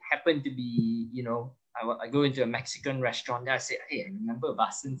say I happen to be, I go into a Mexican restaurant, I say, hey, I remember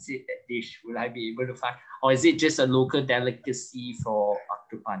Vasan said that dish. Will I be able to find? Or is it just a local delicacy for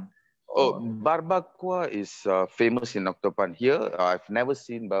Actopan? Barbacoa is famous in Actopan. Here, I've never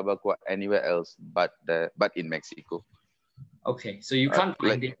seen barbacoa anywhere else but in Mexico. Okay, so you can't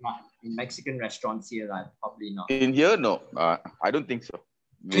find it in Mexican restaurants here, probably not. In here, no. I don't think so.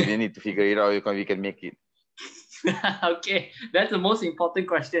 We need to figure it out. We can make it. Okay, that's the most important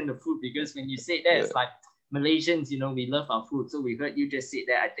question, the food, because when you say that, it's like Malaysians, we love our food. So we heard you just say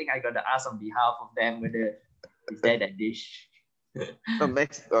that. I think I got to ask on behalf of them whether is there that dish. No,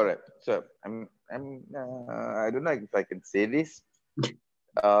 all right. So I don't know if I can say this.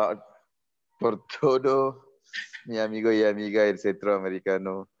 Por todo, mi amigo y amiga el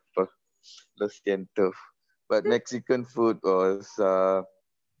centroamericano, lo siento. But Mexican food was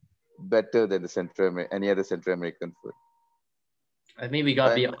better than any other Central American food. I mean, we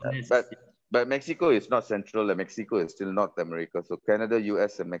gotta be honest. But Mexico is not Central, and Mexico is still North America. So Canada,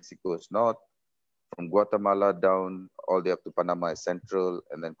 US, and Mexico is North. From Guatemala down all the way up to Panama is Central,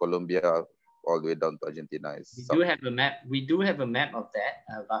 and then Colombia all the way down to Argentina is South. We do have a map of that,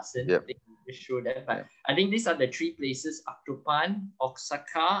 Vasan. I think we just show that. But I think these are the three places: Actopan,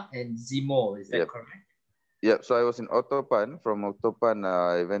 Oaxaca, and Zimo. Is that correct? Yeah, so I was in Otopan. From Otopan,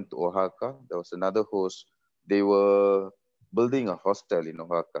 I went to Oaxaca. There was another host. They were building a hostel in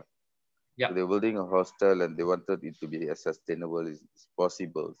Oaxaca. Yeah. So they were building a hostel and they wanted it to be as sustainable as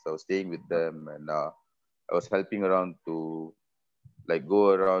possible. So I was staying with them and I was helping around to like go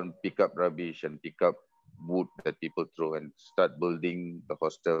around, pick up rubbish and pick up wood that people throw and start building the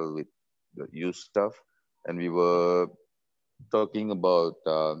hostel with the used stuff. And we were talking about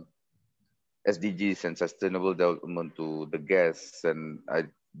SDGs and sustainable development to the guests. And I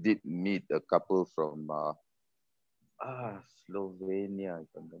did meet a couple from Slovenia, if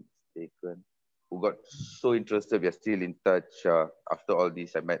I'm not mistaken, who got so interested. We are still in touch. After all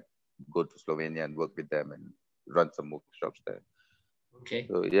this, I might go to Slovenia and work with them and run some workshops there. Okay.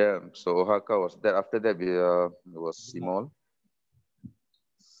 So yeah, so Oaxaca was that. After that, it was Simol.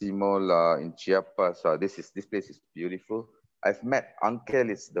 Simol in Chiapas. This place is beautiful. I've met Uncle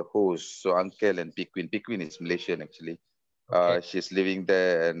is the host. So Uncle and Piquin. Piquin is Malaysian actually. Okay. She's living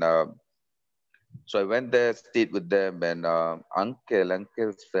there, and so I went there, stayed with them, and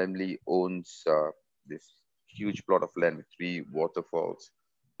Uncle's family owns this huge plot of land with 3 waterfalls.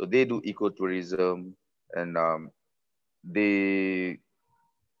 So they do ecotourism, and they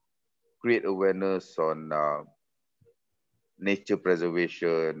create awareness on nature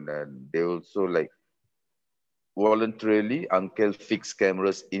preservation, and they also like voluntarily Uncle fix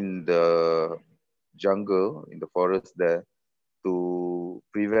cameras in the jungle, in the forest there, to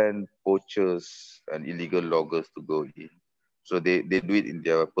prevent poachers and illegal loggers to go in. So they do it in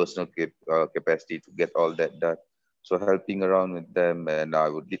their personal capacity to get all that done. So helping around with them, and I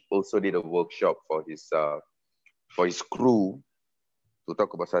also did a workshop for his crew to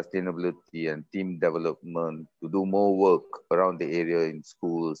talk about sustainability and team development, to do more work around the area in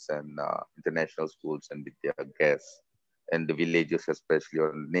schools and international schools and with their guests and the villages, especially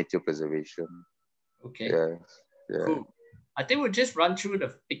on nature preservation. Okay. Yeah. Cool. I think we'll just run through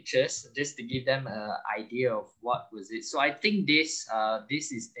the pictures just to give them an idea of what was it. So I think this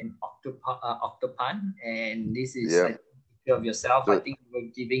is an octopan, and this is a picture of yourself. So I think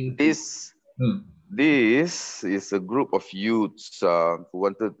we're giving this. This is a group of youths who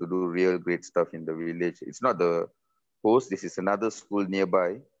wanted to do real great stuff in the village. It's not the host. This is another school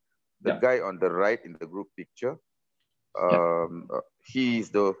nearby. The guy on the right in the group picture, he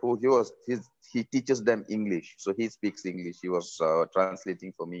teaches them English. So he speaks English. He was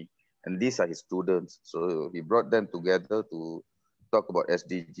translating for me. And these are his students. So he brought them together to talk about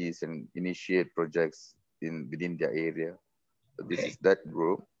SDGs and initiate projects within their area. So this is that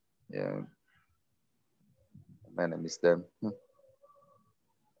group. Yeah. Man, I miss them.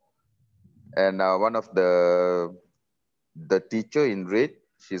 And one of the teacher in red,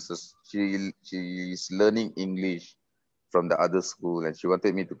 she is learning English from the other school, and she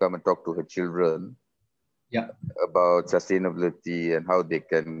wanted me to come and talk to her children about sustainability and how they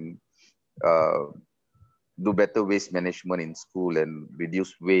can do better waste management in school and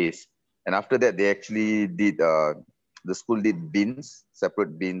reduce waste. And after that, they actually did the school did bins,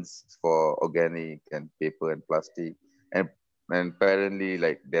 separate bins for organic and paper and plastic, and apparently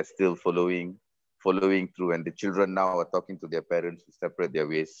like they're still following through, and the children now are talking to their parents to separate their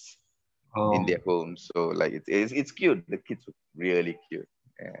waste in their homes. So like it's cute. The kids were really cute.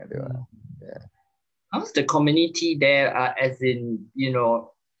 Yeah. How's the community there? As in,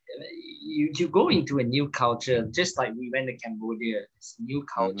 you go into a new culture, just like we went to Cambodia. It's a new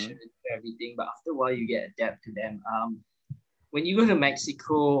culture, everything, but after a while you get adapt to them. When you go to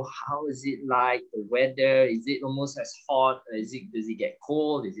Mexico, how is it like? The weather, is it almost as hot? Does it get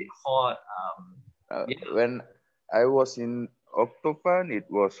cold? Is it hot? When I was in Octopan, it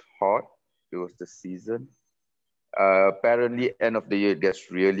was hot. It was the season. Apparently, end of the year, it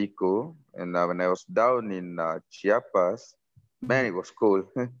gets really cold. And when I was down in Chiapas, man, it was cold.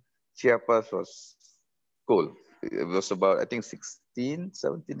 Chiapas was cold. It was about, I think, 16,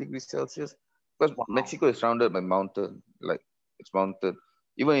 17 degrees Celsius. Because Mexico is surrounded by mountain, like it's mountain.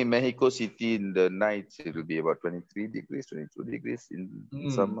 Even in Mexico City, in the nights, it will be about 23 degrees, 22 degrees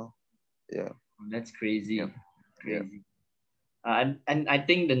in summer. Yeah. That's crazy. Crazy. And I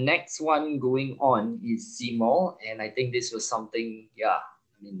think the next one going on is Seymour, and I think this was something,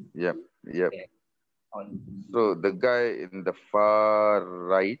 Yep. So the guy in the far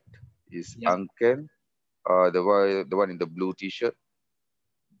right is Uncle, the one in the blue t-shirt.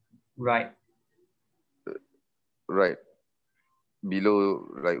 Right. Right. Below,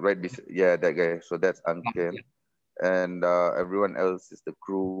 right beside, that guy. So that's Uncle, and everyone else is the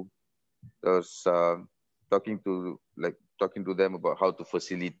crew. There's talking to them about how to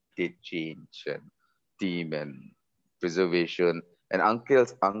facilitate change and team and preservation. And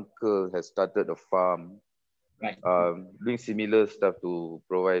Uncle's uncle has started a farm Right. Doing similar stuff to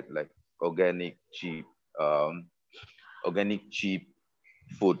provide like organic, cheap,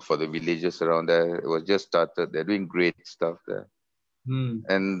 food for the villagers around there. It was just started. They're doing great stuff there. Hmm.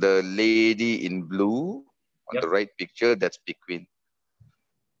 And the lady in blue on the Yep. right picture, that's Piquin.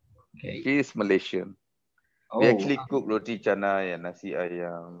 Okay. She is Malaysian. We Oh, actually wow. cook roti canai and nasi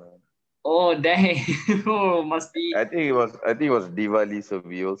ayam. Oh, dang. Oh, must be. I think it was Diwali, so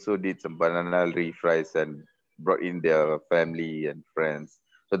we also did some banana leaf fries and brought in their family and friends.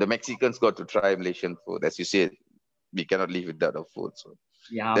 So the Mexicans got to try Malaysian food. As you said, we cannot live without our food. So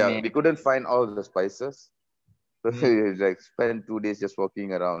Yeah, man. we couldn't find all the spices. So Hmm. we like spent 2 days just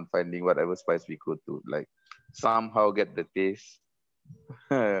walking around finding whatever spice we could to like somehow get the taste.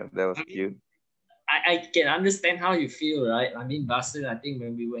 That was I mean, cute. I can understand how you feel, right? I mean, Vasan, I think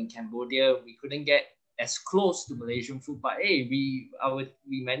when we were in Cambodia, we couldn't get as close to Malaysian food, but hey, we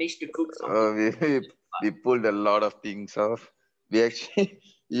managed to cook something. We pulled a lot of things off. We actually,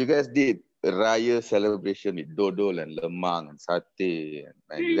 you guys did Raya celebration with dodol and lemang and satay. And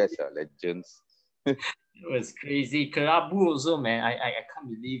man, you guys are legends. It was crazy. Kerabu also, man. I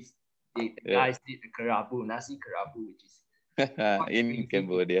can't believe the Yeah. guys did the kerabu, nasi kerabu, which is In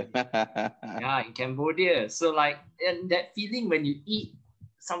Cambodia. yeah, in Cambodia. So like, and that feeling when you eat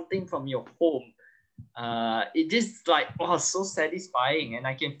something from your home, it just like, oh, so satisfying. And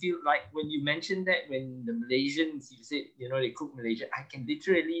I can feel like when you mentioned that, when the Malaysians, you said, you know, they cook Malaysian, I can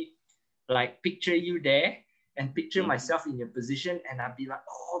literally like picture you there and picture myself in your position, and I'd be like,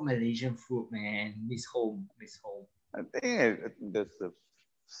 oh, Malaysian food, man, miss home, miss home. I think there's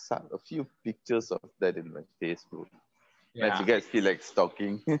a few pictures of that in my Facebook. Yeah. If you guys feel like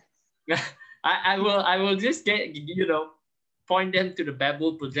stalking. I will just get, you know, point them to the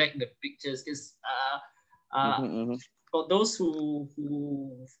Babel project, the pictures, because for those who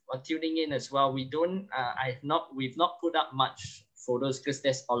are tuning in as well, we don't we've not put up much photos because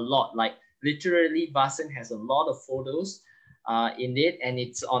there's a lot. Like literally, Vasan has a lot of photos in it, and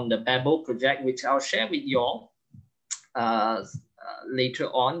it's on the Babel project, which I'll share with you all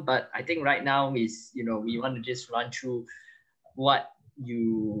later on. But I think right now is, you know, we want to just run through what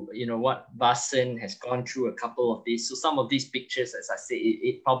what Vasan has gone through a couple of these. So some of these pictures, as I say,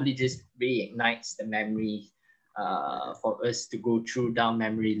 it probably just reignites the memory for us to go through down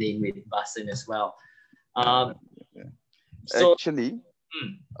memory lane with Vasan as well. So actually,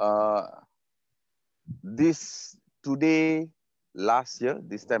 this time last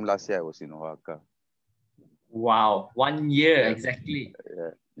year I was in Oaxaca. Wow, 1 year exactly.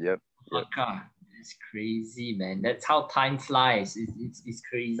 Yep. Oaxaca. It's crazy, man. That's how time flies. It's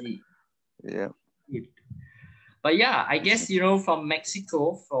crazy. Yeah. Good. But yeah, I guess, you know, from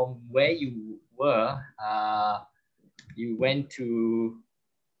Mexico, from where you were, you went to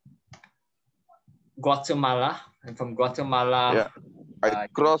Guatemala, and from Guatemala, I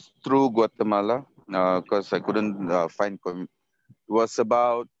crossed through Guatemala because I couldn't find. It was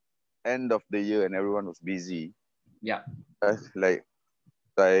about end of the year and everyone was busy. Yeah. Like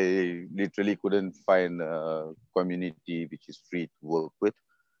I literally couldn't find a community which is free to work with,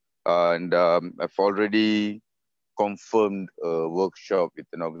 and I've already confirmed a workshop with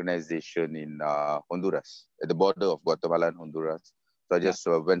an organization in Honduras, at the border of Guatemala and Honduras. So I just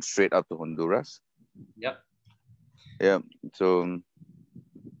went straight up to Honduras. Yep. Yeah. So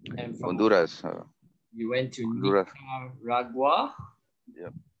and from Honduras. You went to Nicaragua.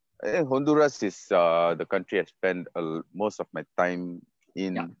 Yeah. Honduras is the country I spend most of my time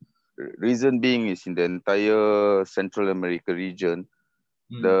in. Yep. Reason being is in the entire Central America region,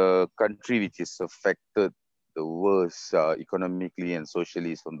 the country which is affected the worst economically and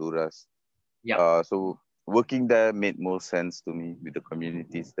socially is Honduras. Yeah. So working there made more sense to me with the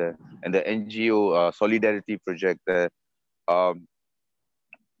communities there. And the NGO Solidarity Project there,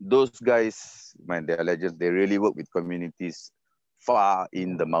 those guys, man, they're legends. They really work with communities far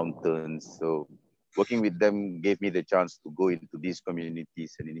in the mountains. So working with them gave me the chance to go into these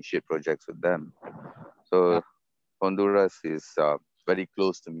communities and initiate projects with them. So Honduras is very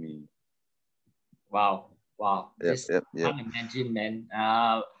close to me. Wow. Just can't imagine, man.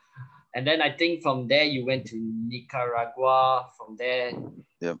 And then I think from there you went to Nicaragua. From there,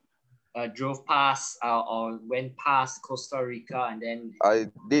 drove past or went past Costa Rica, and then I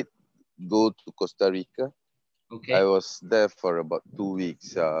did go to Costa Rica. Okay. I was there for about 2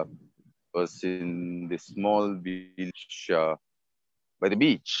 weeks. Was in this small village by the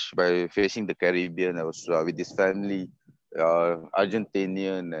beach, by facing the Caribbean. I was with this family,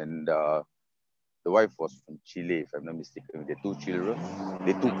 Argentinian, and the wife was from Chile, if I'm not mistaken. They 2 children.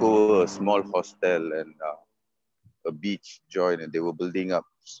 They took over a small hostel and a beach joint, and they were building up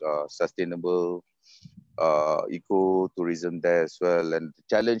sustainable eco-tourism there as well. And the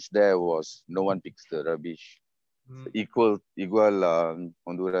challenge there was no one picks the rubbish. Igual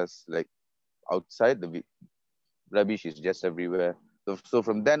Honduras, like outside, the rubbish is just everywhere. So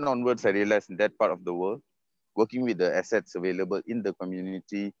from then onwards, I realized in that part of the world, working with the assets available in the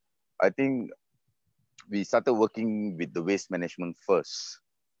community, I think we started working with the waste management first.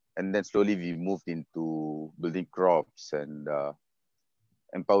 And then slowly we moved into building crops and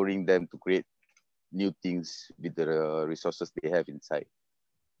empowering them to create new things with the resources they have inside.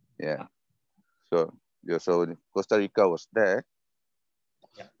 Yeah. So Costa Rica was there.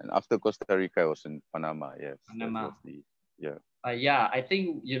 Yeah. And after Costa Rica, I was in Panama. Yes. Panama. Yeah. I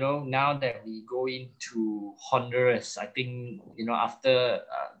think, now that we go into Honduras, I think, after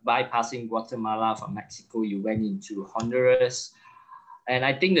bypassing Guatemala from Mexico, you went into Honduras. And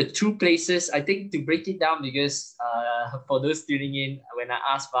I think the two places, I think to break it down, because for those tuning in, when I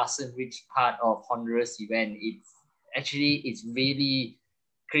asked Vasan which part of Honduras he went, it's really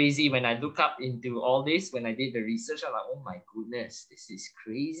crazy. When I look up into all this, when I did the research, I'm like, oh my goodness, this is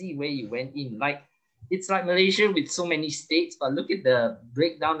crazy where you went in. Like, it's like Malaysia with so many states, but look at the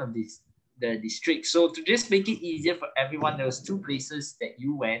breakdown of the district. So to just make it easier for everyone, there was two places that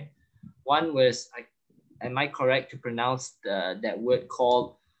you went. One was, am I correct to pronounce that word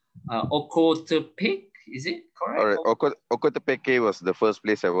called Ocotepeque? Is it correct? All right. Ocotepeque was the first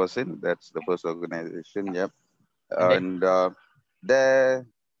place I was in. That's the first organization. Yep. And there,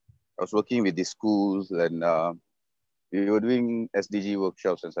 I was working with the schools, and we were doing SDG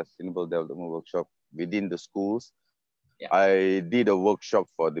workshops and sustainable development workshop within the schools. Yeah. I did a workshop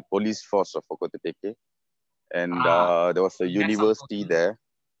for the police force of Ocotepeque, and there was a university there.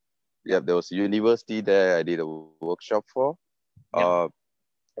 Yeah, there was a university there I did a workshop for.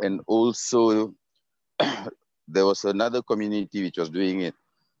 And also there was another community which was doing it,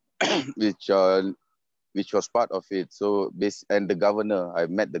 which was part of it. So and the governor, I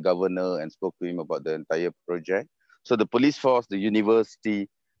met the governor and spoke to him about the entire project. So the police force, the university,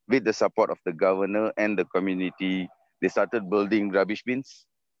 with the support of the governor and the community, they started building rubbish bins,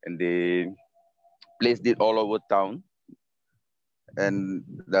 and they placed it all over town. And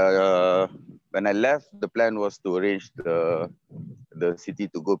when I left, the plan was to arrange the city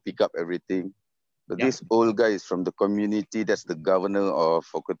to go pick up everything. But this old guy is from the community. That's the governor of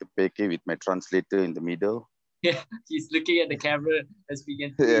Ocotepeque, with my translator in the middle. Yeah, he's looking at the camera as we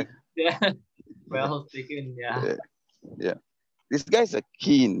can see. Yeah. Well taken. Yeah. These guys are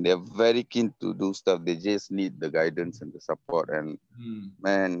keen. They're very keen to do stuff. They just need the guidance and the support. And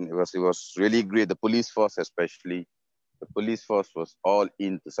man, it was really great. The police force, especially. The police force was all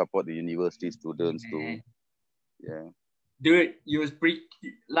in to support the university students too. Yeah. Dude, you was pretty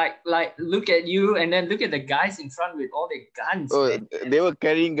like look at you, and then look at the guys in front with all the guns. Oh, they were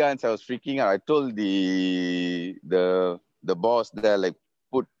carrying guns. I was freaking out. I told the boss there,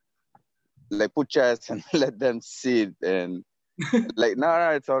 put chairs and let them sit, and like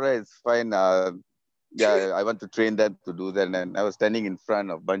no, it's all right, it's fine. I want to train them to do that. And I was standing in front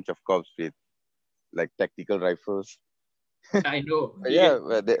of a bunch of cops with like tactical rifles. I know.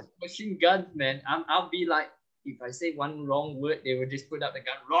 Machine guns, man. I'll be like, if I say one wrong word, they will just put up the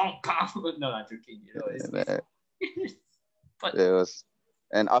gun. Wrong cover. No, I'm joking. But it was,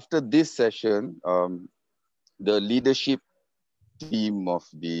 and after this session, the leadership team of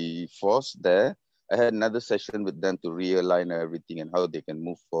the force there, I had another session with them to realign everything and how they can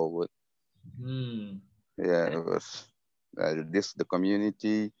move forward. Yeah, it was this the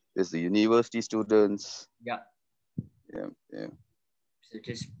community, this the university students. Yeah. So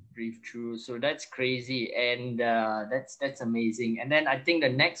just brief through. So that's crazy, and that's amazing. And then I think the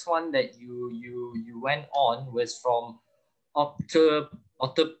next one that you went on was from Ocotepeque.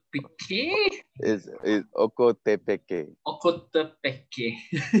 Is Ocotepeque. Ocotepeque.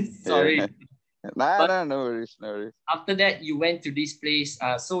 Sorry. No worries. After that, you went to this place.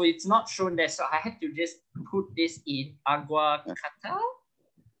 So it's not shown there. So I had to just put this in Agua Catal.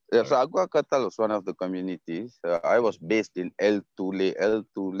 Yeah, so Agua Catal was one of the communities. I was based in El Tule.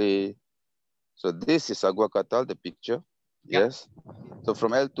 So this is Agua Catal, the picture. Yes. So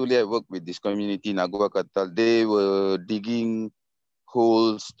from El Tule, I worked with this community in Agua Catal. They were digging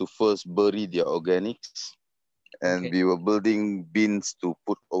holes to first bury their organics. And we were building bins to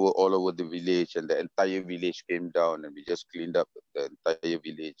put all over the village, and the entire village came down, and we just cleaned up the entire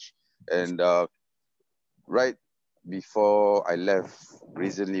village. And right before I left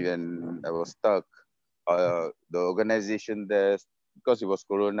recently, when I was stuck, the organization there, because it was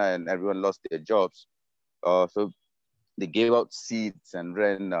Corona and everyone lost their jobs, so they gave out seeds and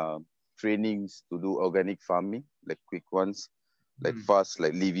ran trainings to do organic farming, like quick ones. like fast,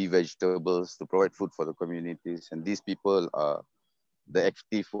 like leafy vegetables to provide food for the communities. And these people are the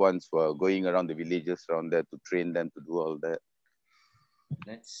active ones who are going around the villages around there to train them to do all that.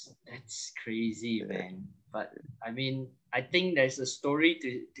 That's crazy, man. But I mean, I think there's a story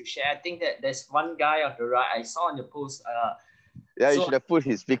to share. I think that there's one guy on the right. I saw on the post. Yeah, you should have put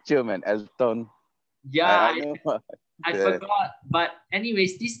his picture, man. Elton. Yeah, I know. I forgot. But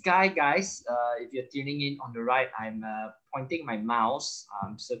anyways, this guy, guys, if you're tuning in on the right, I'm pointing my mouse.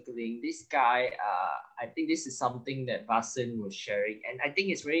 I'm circling this guy. I think this is something that Vasan was sharing, and I think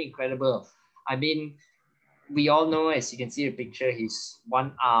it's very incredible. I mean, we all know, as you can see the picture, he's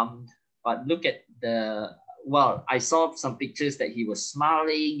one-armed, but look at well, I saw some pictures that he was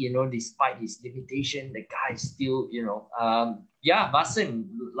smiling, you know, despite his limitation, the guy still, you know, Vasan,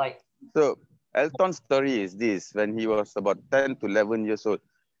 like. So Elton's story is this: when he was about 10 to 11 years old,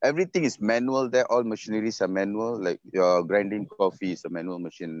 everything is manual there. All machineries are manual, like your grinding coffee is a manual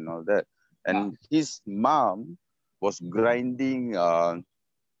machine and all that. And his mom was grinding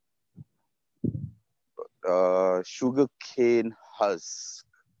sugar cane husk,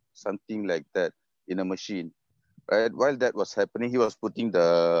 something like that, in a machine. Right? While that was happening, he was putting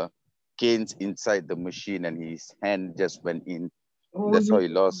the canes inside the machine, and his hand just went in. That's how he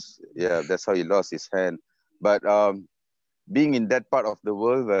lost. Yeah, that's how he lost his hand. But being in that part of the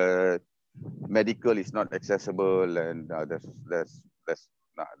world where medical is not accessible and there's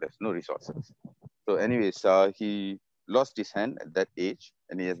no resources. So, anyways, he lost his hand at that age,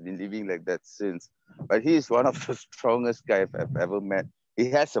 and he has been living like that since. But he is one of the strongest guys I've ever met. He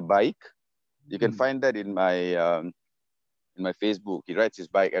has a bike. You can find that in my Facebook. He rides his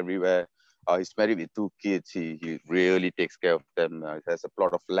bike everywhere. He's married with 2 kids. He really takes care of them. He has a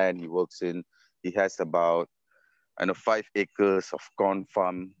plot of land he works in. He has about 5 acres of corn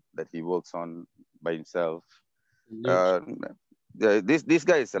farm that he works on by himself. This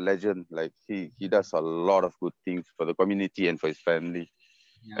guy is a legend. Like he does a lot of good things for the community and for his family,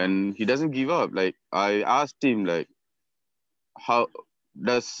 and he doesn't give up. Like I asked him, like, how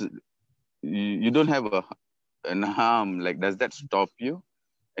does you don't have an arm? Like, does that stop you?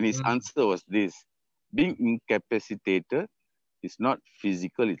 And his answer was this: being incapacitated is not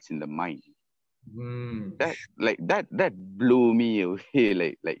physical; it's in the mind. That blew me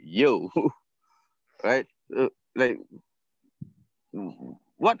away. Like yo, right? Like,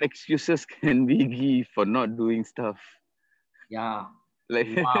 what excuses can we give for not doing stuff? Yeah. Like,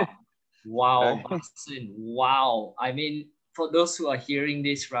 wow, Vasan, wow. I mean, for those who are hearing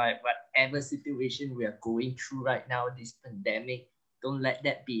this, right, whatever situation we are going through right now, this pandemic, don't let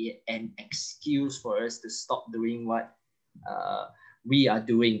that be an excuse for us to stop doing what we are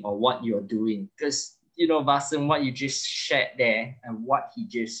doing or what you're doing. Because, you know, Vasan, what you just shared there and what he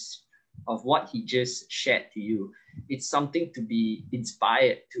just shared to you, it's something to be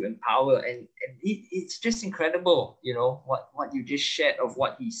inspired, to empower, and it's just incredible, you know, what you just shared of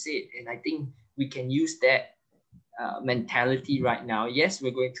what he said. And I think we can use that mentality right now. Yes,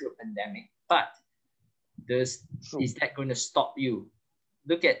 we're going through a pandemic, but is that going to stop you?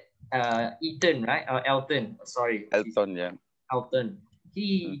 Look at Ethan, right? Elton, sorry. Elton, yeah. Elton.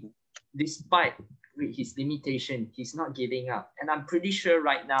 He, despite his limitation, he's not giving up. And I'm pretty sure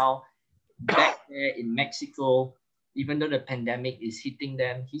right now, back there in Mexico, even though the pandemic is hitting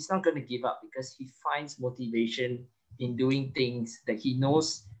them, he's not going to give up because he finds motivation in doing things that he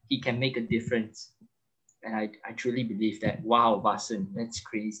knows he can make a difference. And I truly believe that. Wow, Vasan, that's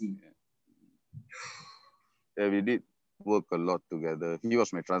crazy. Yeah, we did work a lot together. He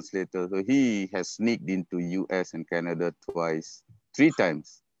was my translator. So he has sneaked into US and Canada 3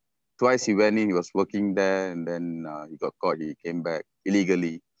 times. Twice he went in, he was working there, and then he got caught. He came back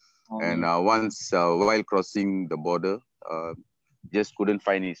illegally. And once while crossing the border, just couldn't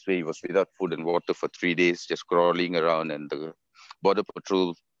find his way. He was without food and water for 3 days, just crawling around, and the border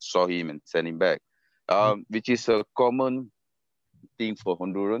patrol saw him and sent him back, which is a common thing for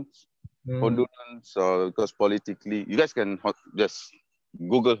Hondurans. Hondurans, because politically, you guys can just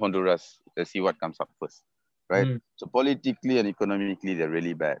Google Honduras and see what comes up first, right? So politically and economically, they're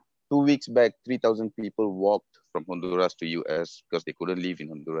really bad. 2 weeks back, 3,000 people walked from Honduras to US because they couldn't live in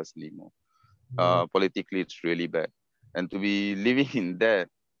Honduras anymore. Politically, it's really bad. And to be living in that,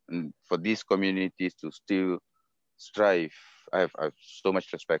 and for these communities to still strive, I have so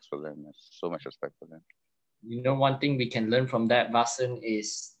much respect for them. So much respect for them. You know, one thing we can learn from that, Vasan,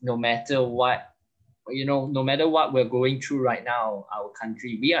 is no matter what we're going through right now, our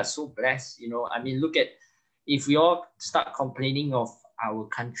country, we are so blessed. You know, I mean, look at, if we all start complaining of our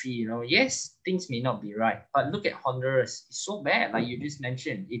country, you know, yes, things may not be right, but look at Honduras. It's so bad, like you just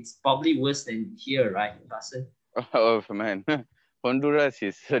mentioned. It's probably worse than here, right, Vasan? Oh, man. Honduras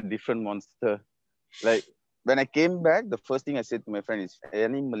is a different monster. Like when I came back, the first thing I said to my friend is,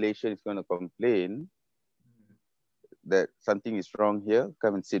 any Malaysian is going to complain that something is wrong here,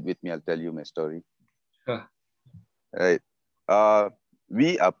 come and sit with me. I'll tell you my story. Huh. Right.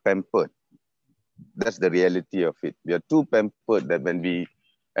 We are pampered. That's the reality of it. We are too pampered that we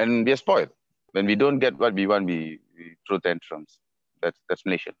are spoiled. When we don't get what we want, we throw tantrums. That's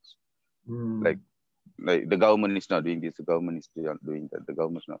Malaysians. Like the government is not doing this, the government is not doing that, the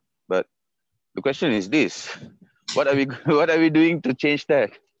government's not. But the question is this: what are we doing to change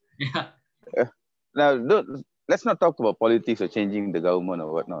that? Yeah. Now, let's not talk about politics or changing the government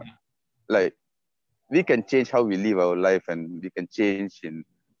or whatnot. Yeah. Like, we can change how we live our life, and we can change in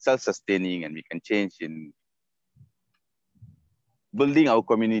self-sustaining, and we can change in building our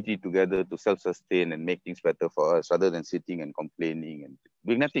community together to self-sustain and make things better for us, rather than sitting and complaining and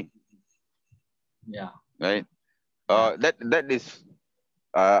doing nothing. Yeah. Right. That is.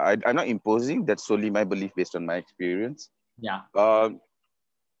 I'm not imposing. That's solely my belief based on my experience. Yeah.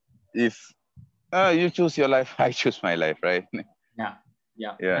 If you choose your life, I choose my life, right? Yeah.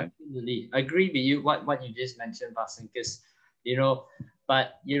 Absolutely. I agree with you. What you just mentioned, Vasan, because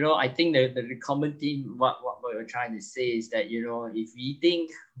I think the common theme, what we're trying to say is that, if we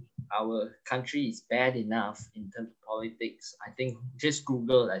think our country is bad enough in terms of politics, I think just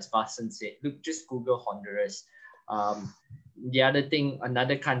Google, as Vasan said, just Google Honduras. The other thing,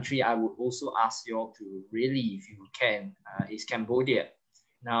 another country I would also ask you all to really, if you can, is Cambodia.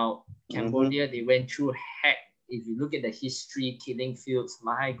 Now, Cambodia, they went through heck. If you look at the history, killing fields,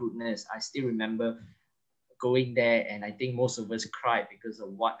 my goodness, I still remember going there, and I think most of us cried because of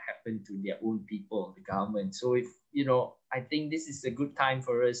what happened to their own people, the government. So I think this is a good time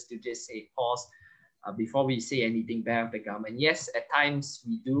for us to just say pause before we say anything bad of the government. Yes, at times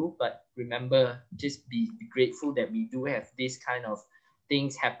we do, but remember, just be grateful that we do have this kind of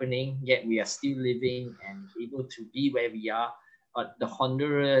things happening, yet we are still living and able to be where we are. But the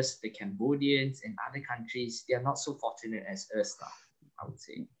Honduras, the Cambodians, and other countries, they are not so fortunate as us, I would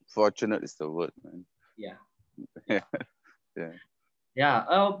say. Fortunate is the word, man. Yeah.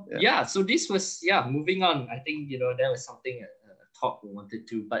 So this was, moving on. I think, that was something, a talk we wanted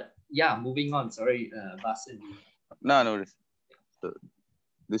to, but moving on. Sorry, Vasan. No.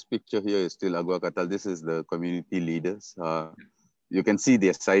 This picture here is still Agua Katal. This is the community leaders. You can see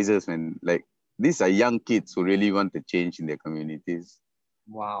their sizes, and like, these are young kids who really want to change in their communities.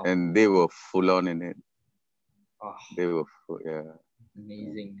 Wow. And they were full on in it. Oh, they were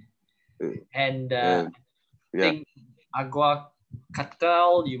amazing. And I think Agua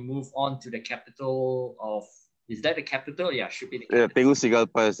Katal, you move on to the capital of, is that the capital? Yeah, should be the capital.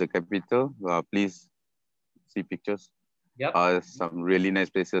 Tegucigalpa is the capital. Please see pictures. Yep. Some really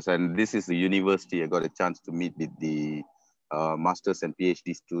nice places. And this is the university. I got a chance to meet with the master's and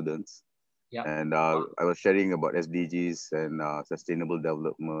PhD students. Yep. And I was sharing about SDGs and sustainable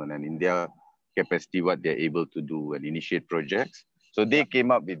development and in their capacity, what they're able to do and initiate projects. So they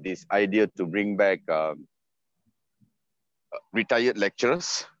came up with this idea to bring back retired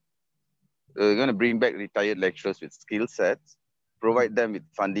lecturers. We're going to bring back retired lecturers with skill sets, provide them with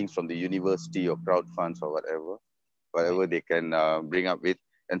funding from the university or crowd funds or whatever they can bring up with,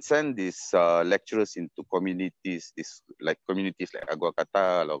 and send these lecturers into communities, communities like Agua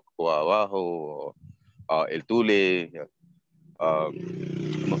Katal or Coahuajo or El Tule,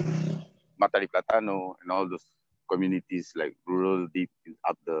 Matari Platano, and all those communities like rural, deep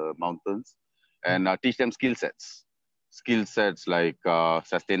up the mountains, and teach them skill sets. Skill sets like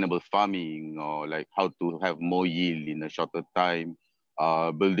sustainable farming, or like how to have more yield in a shorter time,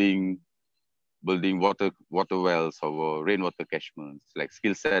 building water wells or rainwater catchments, like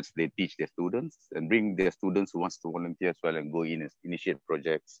skill sets they teach their students, and bring their students who wants to volunteer as well and go in and initiate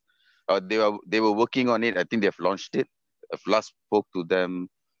projects. They were working on it. I think they've launched it. I've last spoke to them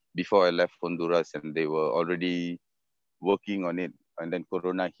before I left Honduras, and they were already working on it. And then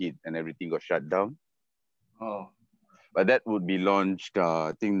Corona hit and everything got shut down. Oh. But that would be launched.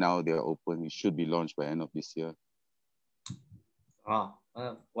 I think now they're open. It should be launched by end of this year. Wow.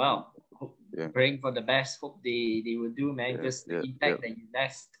 Wow. Praying for the best. Hope they will do, man, because the impact that you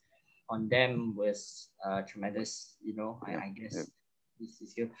left on them was tremendous. I guess this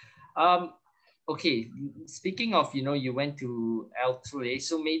is here. Okay, speaking of, you went to El Ture,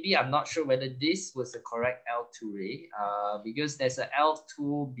 so maybe I'm not sure whether this was the correct El Ture, because there's an El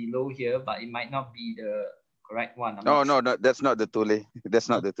Ture below here, but it might not be the correct one. No, that's not the Tule. That's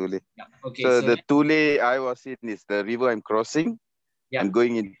not the Tule. Yeah. Okay, so the Tule I was in is the river I'm crossing. Yeah. I'm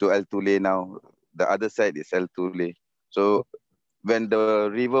going into El Tule now. The other side is El Tule. So when the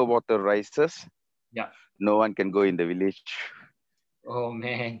river water rises, no one can go in the village. Oh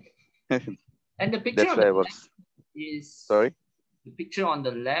man. And the picture That's on why the I was. left is. Sorry? The picture on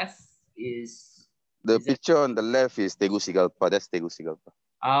the left is. The Is that? picture on the left is Tegucigalpa. That's Tegucigalpa.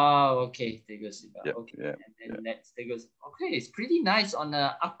 Oh, okay. Tegucigalpa. Yeah, Okay. yeah, And then yeah. that's Tegucigalpa. Okay, it's pretty nice on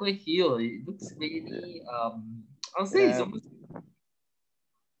the upper hill. It looks really, I'll say it's almost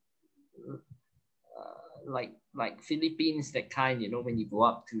like Philippines, that kind, when you go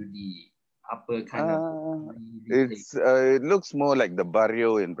up to the upper kind of place. It looks more like the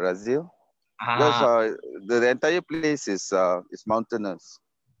barrio in Brazil because Ah, the entire place is mountainous.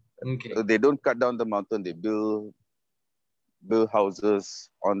 okay. They don't cut down the mountain; they build houses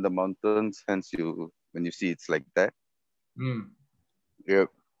on the mountains. Hence, when you see it's like that. Mm. Yep.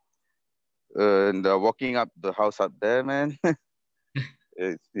 And walking up the house up there, man.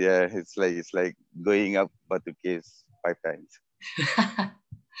 It's like going up Batu Caves 5 times.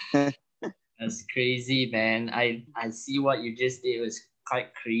 That's crazy, man. I see what you just did. It was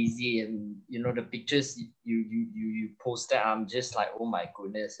quite crazy, and the pictures you posted, I'm just like, oh my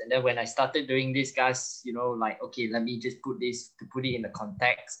goodness. And then when I started doing this, guys, like, okay, let me just put it in the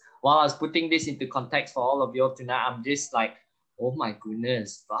context. While I was putting this into context for all of you all tonight, I'm just like, oh my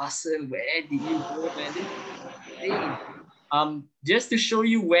goodness, Vasan, where did you go, man? This is insane. Just to show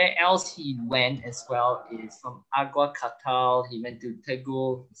you where else he went as well is from Agua Catal. He went to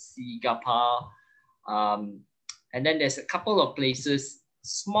Tegucigalpa, and then there's a couple of places,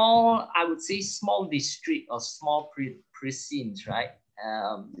 small, I would say, small district or small precincts, right?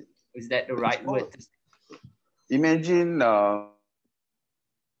 Is that the right word? Imagine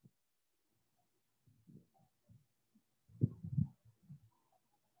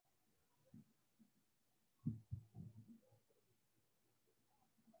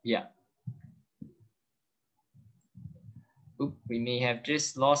Yeah. Oop, we may have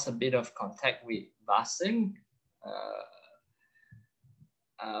just lost a bit of contact with Vasan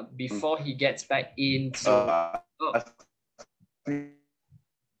before he gets back in. So,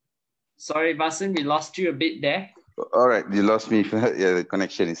 sorry, Vasan, we lost you a bit there. All right, you lost me. Yeah, the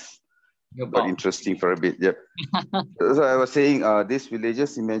connection is got interesting for a bit. Yep. So I was saying, these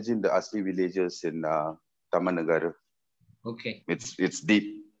villages. Imagine the Asli villages in Taman Negara. Okay. It's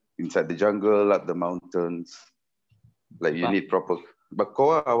deep inside the jungle, up the mountains. Like you need proper. But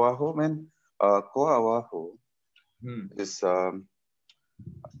Koa Awaho, man, Koa Awaho is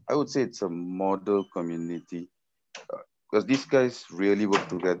I would say it's a model community because these guys really work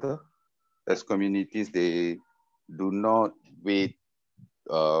together as communities. They do not wait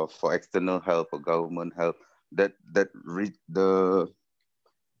for external help or government help. The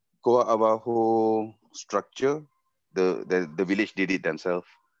Koa Awaho structure, the village did it themselves,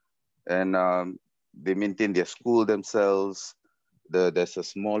 and they maintain their school themselves. There's a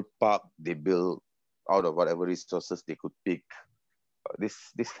small park they built out of whatever resources they could pick.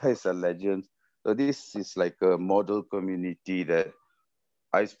 These guys are legends. So this is like a model community that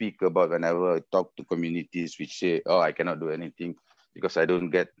I speak about whenever I talk to communities which say, "Oh, I cannot do anything because I don't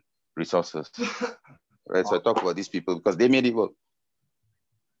get resources." Right? So I talk about these people because they made it work.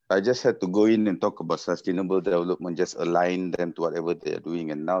 I just had to go in and talk about sustainable development, just align them to whatever they're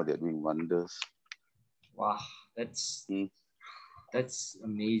doing, and now they're doing wonders. Wow, that's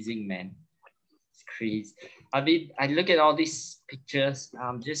amazing, man. It's crazy. I mean, I look at all these pictures,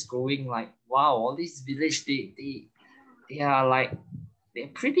 I'm just going like, wow, all these village, they are like, they're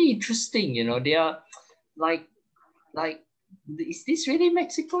pretty interesting, They are like, is this really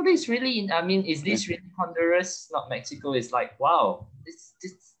Mexico? Is this really Honduras? Not Mexico. It's like, wow,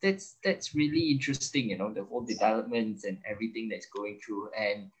 that's really interesting, the whole developments and everything that's going through.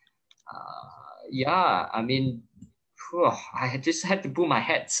 And yeah, I mean, I just had to put my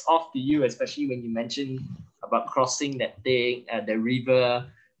hats off to you, especially when you mentioned about crossing that thing, the river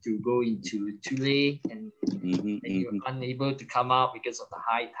to go into Chile, and you're unable to come out because of the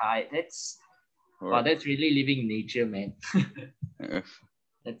high tide. Wow, that's really living in nature, man.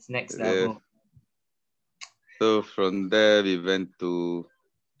 That's next level. So from there, we went to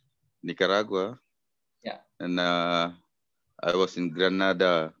Nicaragua. Yeah. And I was in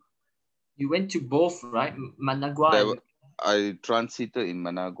Granada. You went to both, right? Managua. I transited in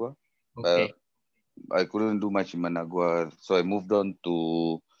Managua. Okay. I couldn't do much in Managua, so I moved on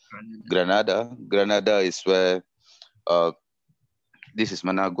to Granada. Granada is where this is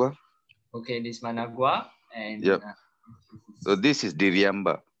Managua. Okay, this is Managua. And yep. So this is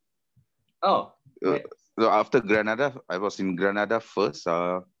Diriamba. Oh. So after Granada, I was in Granada first.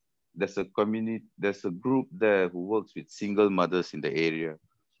 There's a group there who works with single mothers in the area.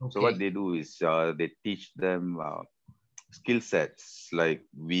 Okay. So what they do is they teach them skill sets like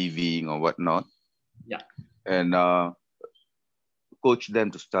weaving or whatnot. Yeah. And coach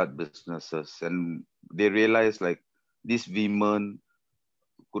them to start businesses. And they realized like these women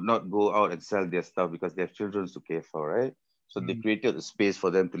could not go out and sell their stuff because they have children to care for, right? So they created a space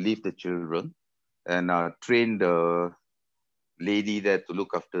for them to leave the children and train the lady there to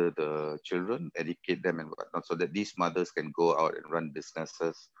look after the children, educate them and whatnot, so that these mothers can go out and run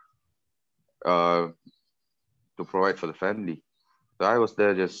businesses to provide for the family. So I was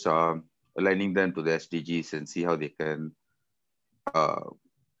there just aligning them to the SDGs and see how they can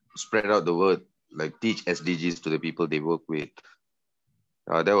spread out the word, like teach SDGs to the people they work with.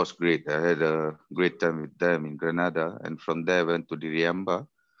 That was great. I had a great time with them in Grenada. And from there, I went to Diriamba,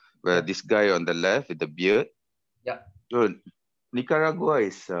 where this guy on the left with the beard. Yeah. So Nicaragua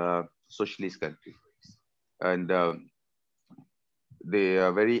is a socialist country. And they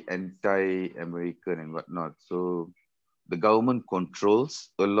are very anti-American and whatnot. So the government controls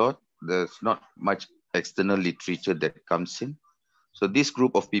a lot. There's not much external literature that comes in. So this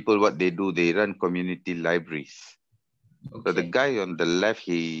group of people, what they do, they run community libraries. Okay. So the guy on the left,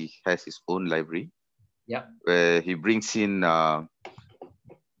 he has his own library. Yeah. Where he brings in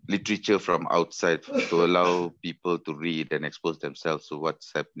literature from outside to allow people to read and expose themselves to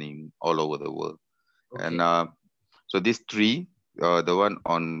what's happening all over the world. Okay. And so these three, the one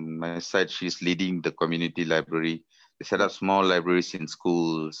on my side, she's leading the community library. They set up small libraries in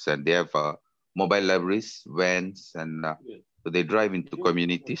schools, and they have mobile libraries, vans, and so they drive into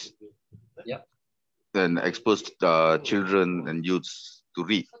communities. Yeah. And expose children and youths to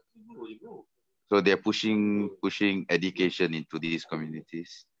read. So they're pushing education into these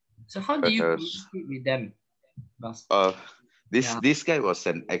communities. So how do you communicate with them? This guy was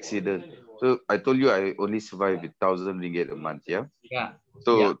an accident. So I told you I only survive with 1,000 ringgit a month, yeah? Yeah.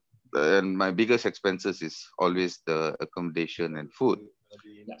 So and my biggest expenses is always the accommodation and food.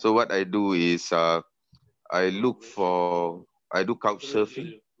 Yeah. So what I do is I do couch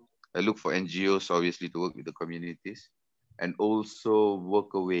surfing. I look for NGOs, obviously, to work with the communities, and also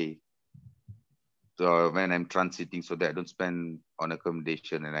work away when I'm transiting, so that I don't spend on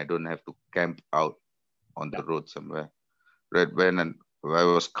accommodation and I don't have to camp out on the road somewhere. Right, when I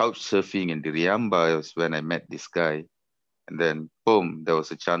was couch surfing in Diriamba, was when I met this guy, and then boom, there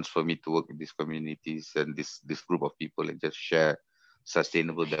was a chance for me to work in these communities and this group of people and just share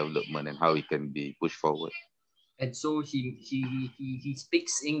sustainable development and how it can be pushed forward. And so he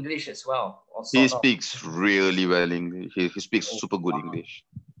speaks English as well. He speaks really well English. He speaks super good English.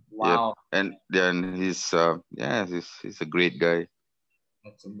 Wow. Yeah. And then he's a great guy.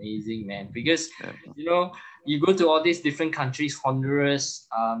 That's amazing, man. Because you know, you go to all these different countries, Honduras,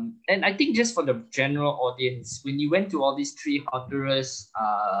 and I think just for the general audience, when you went to all these three, Honduras,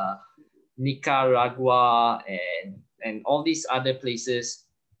 Nicaragua, and all these other places,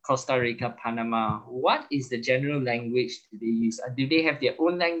 Costa Rica, Panama, what is the general language do they use? Do they have their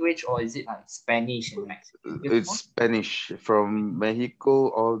own language, or is it like Spanish in Mexico? It's Spanish from Mexico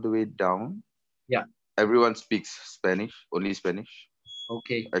all the way down. Yeah. Everyone speaks Spanish, only Spanish.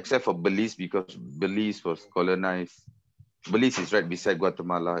 Okay. Except for Belize, because Belize was colonized. Belize is right beside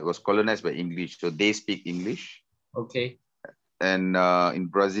Guatemala. It was colonized by English, so they speak English. Okay. And in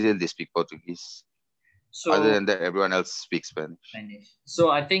Brazil, they speak Portuguese. So, other than that, everyone else speaks Spanish. So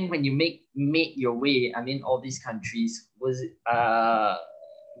I think when you made your way, I mean, all these countries, was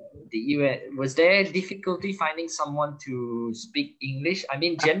there difficulty finding someone to speak English? I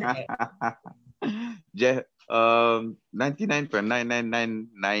mean,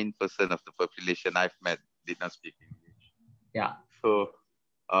 99.9999% of the population I've met did not speak English. Yeah. So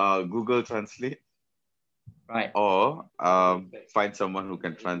Google Translate. Right. Or find someone who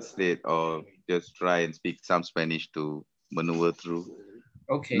can translate, or just try and speak some Spanish to maneuver through.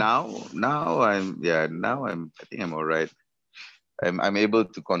 Okay. Now I think I'm all right. I'm able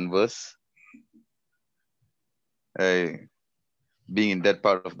to converse. Being in that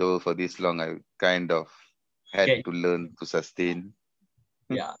part of the world for this long, I kind of had to learn to sustain.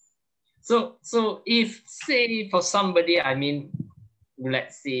 Yeah. So if, say, for somebody, I mean,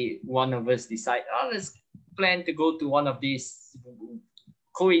 let's say one of us decide, let's plan to go to one of these,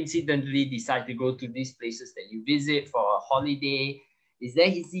 coincidentally decide to go to these places that you visit for a holiday. Is that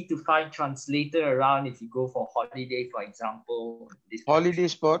easy to find translator around if you go for holiday, for example? Holiday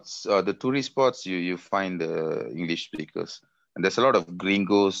spots, the tourist spots, you find the English speakers. And there's a lot of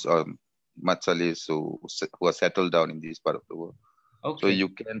gringos, matsales who are settled down in this part of the world. Okay. So you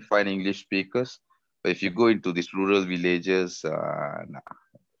can find English speakers. But if you go into these rural villages,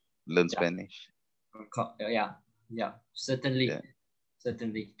 learn Spanish. Yeah, certainly. Yeah.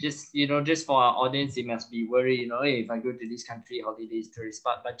 Certainly. Just for our audience, they must be worried, if I go to this country, holidays, tourist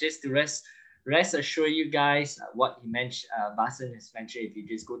spot, but just to rest rest assure you guys, what he mentioned, Vasan has mentioned, if you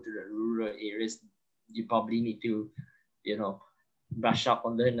just go to the rural areas, you probably need to, you know, brush up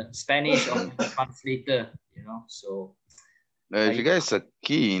on the Spanish or have a translator, you know. So if you guys are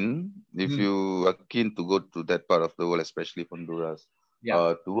keen, if you are keen to go to that part of the world, especially Honduras,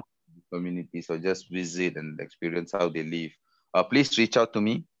 to work with communities or just visit and experience how they live, please reach out to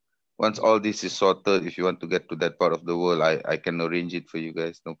me. Once all this is sorted, if you want to get to that part of the world, I can arrange it for you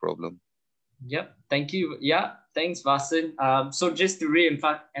guys, no problem. Yep, thank you. Yeah, thanks, Vasan. So just to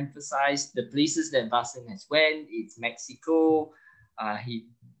re-emphasize the places that Vasan has went, it's Mexico. He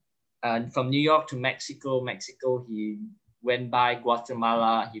from New York to Mexico. Mexico, he went by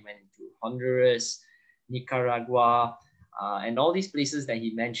Guatemala. He went to Honduras, Nicaragua, and all these places that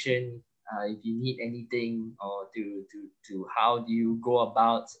he mentioned. If you need anything or to how do you go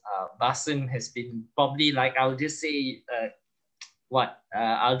about, Vasan has been probably, like, I'll just say,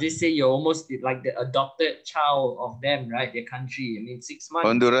 I'll just say you're almost like the adopted child of them, right? Their country. I mean, 6 months.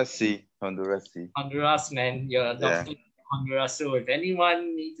 Honduras, man. You're adopted Honduras. So if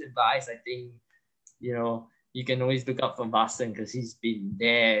anyone needs advice, I think, you know, you can always look up for Vasan because he's been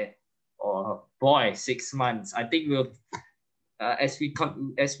there. Oh boy, 6 months. I think we'll, as we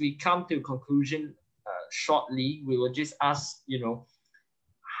come to a conclusion shortly, we will just ask, you know,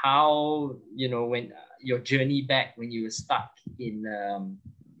 how, you know, when your journey back when you were stuck in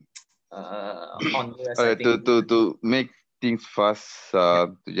Honduras. To make things fast,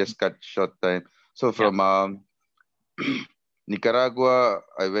 to just cut short time. So from Nicaragua,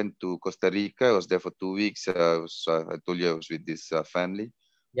 I went to Costa Rica. I was there for 2 weeks. I told you I was with this family.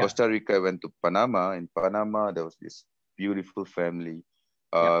 Costa Rica, I went to Panama. In Panama, there was this beautiful family.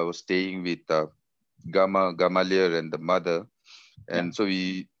 I was staying with Gamaliel and the mother. And so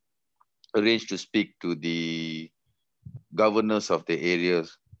we arranged to speak to the governors of the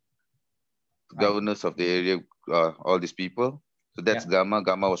areas. Governors of the area, all these people. So that's Gama.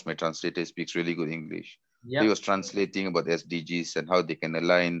 Gama was my translator. He speaks really good English. He was translating about SDGs and how they can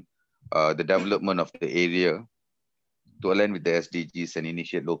align the development of the area to align with the SDGs and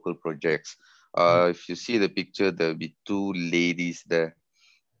initiate local projects. If you see the picture, there'll be 2 ladies there.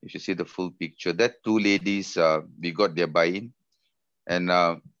 If you see the full picture, that 2 ladies, we got their buy-in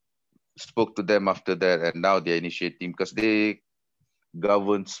and spoke to them after that, and now they're initiating because they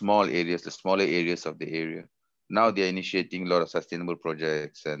govern small areas, the smaller areas of the area. Now they're initiating a lot of sustainable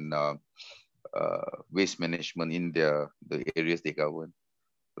projects and waste management in the areas they govern.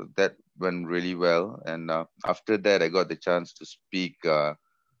 So that went really well. And after that, I got the chance to speak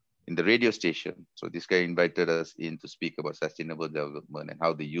in the radio station. So this guy invited us in to speak about sustainable development and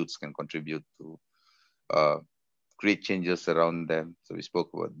how the youths can contribute to create changes around them. So we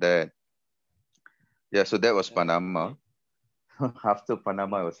spoke about that. Yeah, so that was Panama. After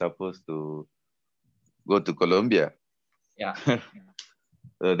Panama, I was supposed to go to Colombia. Yeah.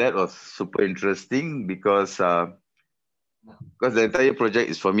 That was super interesting because the entire project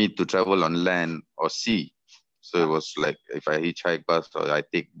is for me to travel on land or sea. So it was like if I hitchhike bus or I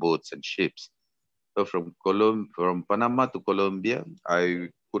take boats and ships. So from Panama to Colombia, I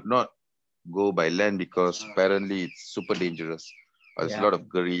could not go by land because apparently it's super dangerous. There's a lot of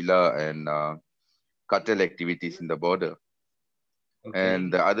guerrilla and cartel activities in the border. Okay.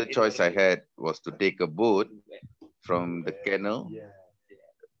 And the other choice I had was to take a boat from the canal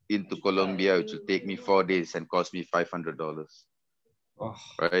into Colombia, which would take me 4 days and cost me $500. Oh.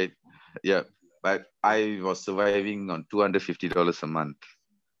 Right? Yeah. But I was surviving on $250 a month.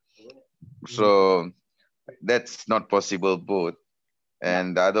 So that's not possible both.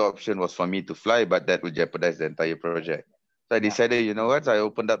 And the other option was for me to fly, but that would jeopardize the entire project. So I decided, you know what? I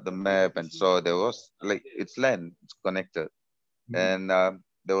opened up the map and saw there was like, it's land, it's connected. And I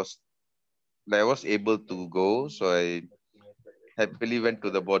was able to go. So I happily went to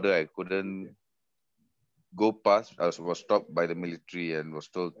the border. I couldn't go past. I was stopped by the military and was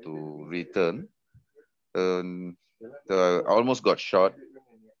told to return. So I almost got shot.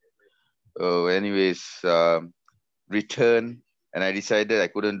 Return. And I decided I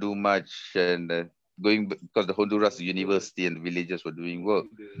couldn't do much. And going because the Honduras university and the villagers were doing work.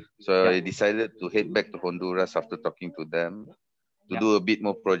 So I decided to head back to Honduras after talking to them to do a bit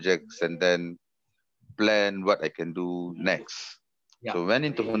more projects and then plan what I can do next. So went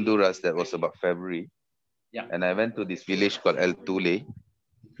into Honduras, that was about February. And I went to this village called El Tule.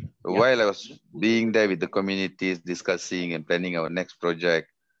 While I was being there with the communities, discussing and planning our next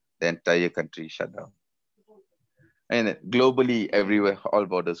project, the entire country shut down. And globally, everywhere, all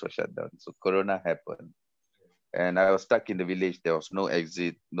borders were shut down. So Corona happened. And I was stuck in the village. There was no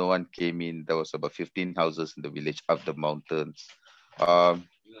exit. No one came in. There was about 15 houses in the village up the mountains.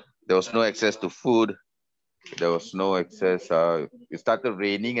 There there was no access to food. There was no access. It started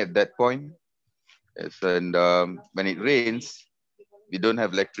raining at that point. Yes, and when it rains, we don't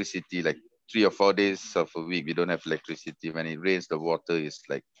have electricity. Like 3 or 4 days of a week, we don't have electricity. When it rains, the water is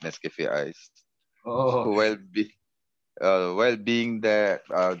like Nescafe ice. Oh. So while being there,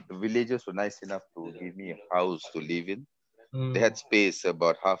 the villagers were nice enough to give me a house to live in. They had space,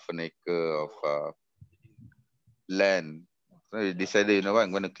 about half an acre of land. So we decided, you know what,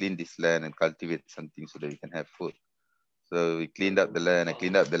 I'm going to clean this land and cultivate something so that we can have food. So we cleaned up the land. I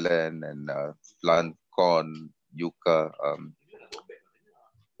cleaned up the land and plant corn, yucca,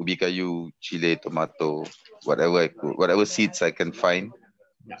 ubi kayu, chile, tomato, whatever seeds I can find,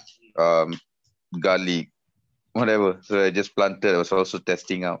 garlic, whatever. So I just planted. I was also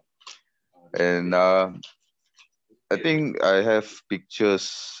testing out, and I think I have pictures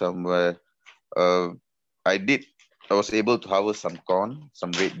somewhere. I was able to harvest some corn,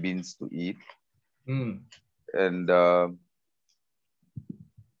 some red beans to eat, and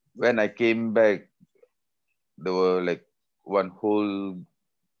when I came back, there were like one whole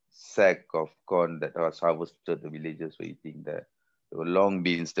sack of corn that was harvested. The villagers were eating there. There were long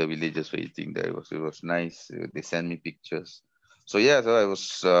beans. The villagers were eating there. It was nice. They sent me pictures. So yeah, so I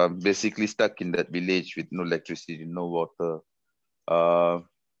was basically stuck in that village with no electricity, no water,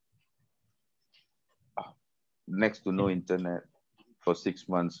 next to no internet for 6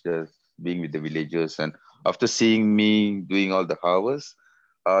 months, just being with the villagers. And after seeing me doing all the harvest,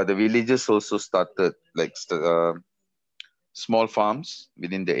 the villagers also started like small farms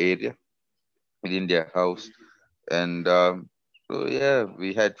within the area, within their house. And so yeah,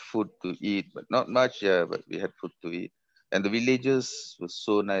 we had food to eat, but not much, yeah, but we had food to eat. And the villagers were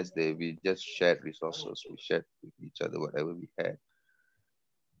so nice there. We just shared resources. We shared with each other whatever we had.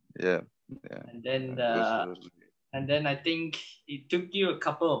 Yeah. And then I think it took you a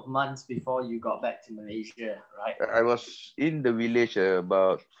couple of months before you got back to Malaysia, right? I was in the village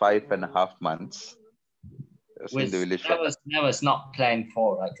about 5.5 months. That was not planned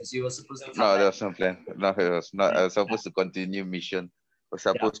for, right? Because you were supposed to come No, back. there was no plan. No, it was not. I was supposed to continue mission. I was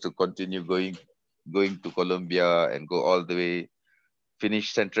supposed to continue going to Colombia and go all the way,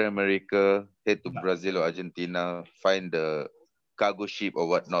 finish Central America, head to Brazil or Argentina, find the cargo ship or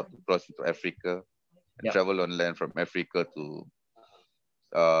whatnot to cross into Africa, and travel on land from Africa to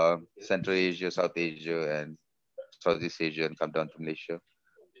Central Asia, South Asia, and Southeast Asia, and come down to Malaysia.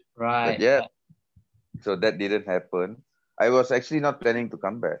 Right. But yeah, so that didn't happen. I was actually not planning to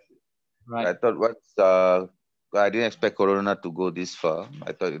come back. Right. I thought I didn't expect Corona to go this far.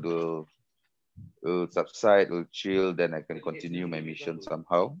 I thought it will subside, will chill, then I can continue my mission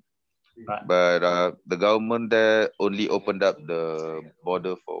somehow. Right. But the government there only opened up the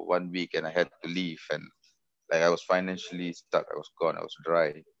border for 1 week, and I had to leave. And like I was financially stuck. I was gone. I was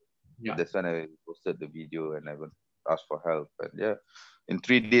dry. Yeah. That's when I posted the video and I asked for help. And yeah, in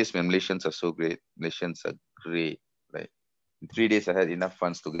 3 days, man, Malaysians are so great. Malaysians are great. Like in 3 days, I had enough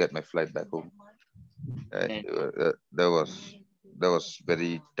funds to get my flight back home. That was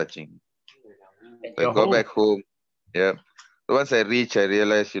very touching. So I go back home. Yeah. So once I reach, I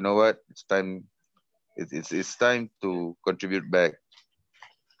realized, you know what? It's time. It's time to contribute back.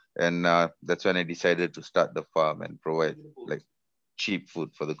 And that's when I decided to start the farm and provide like cheap food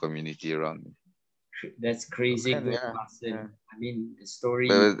for the community around me. That's crazy. Yeah. I mean, the story.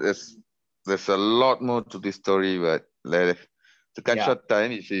 There's a lot more to this story, but to cut short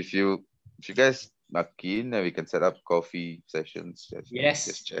time, if you guys are keen, we can set up coffee sessions.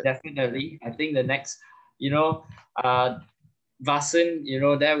 Yes, definitely. I think the next, Vasan,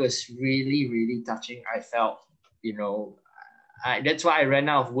 that was really, really touching. I felt, that's why I ran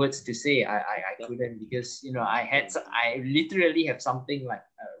out of words to say. I couldn't, because I literally have something like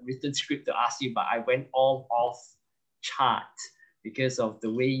a written script to ask you, but I went all off chart because of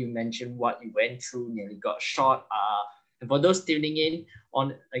the way you mentioned what you went through, nearly got shot. And for those tuning in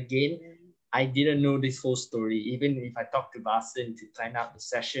on again, I didn't know this whole story, even if I talked to Vasan to plan out the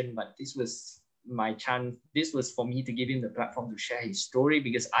session, but this was my chance. This was for me to give him the platform to share his story,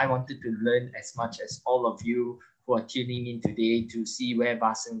 because I wanted to learn as much as all of you who are tuning in today to see where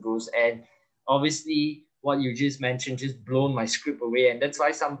Vasan goes. And obviously what you just mentioned just blown my script away. And that's why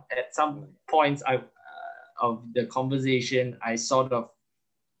at some points of the conversation, I sort of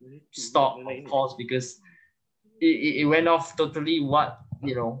stopped or paused, because it went off totally what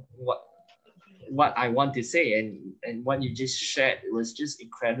I want to say, and what you just shared, it was just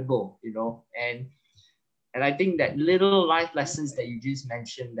incredible, and I think that little life lessons that you just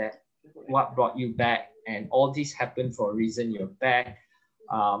mentioned, that what brought you back, and all this happened for a reason, you're back,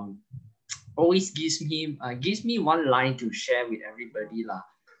 always gives me one line to share with everybody lah.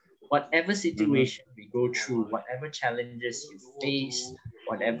 whatever situation we go through, whatever challenges you face,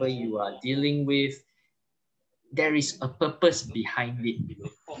 whatever you are dealing with, there is a purpose behind it.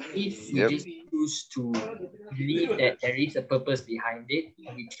 If we just choose to believe that there is a purpose behind it,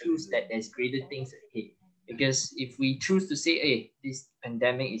 and we choose that there's greater things ahead. Because if we choose to say, hey, this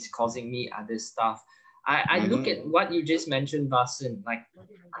pandemic is causing me other stuff, I look at what you just mentioned, Vasan, like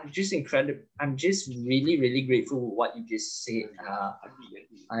I'm just incredible. I'm just really, really grateful for what you just said.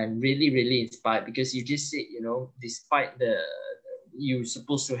 I'm really, really inspired because you just said, you know, despite you're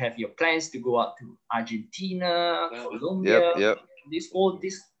supposed to have your plans to go out to Argentina, Colombia,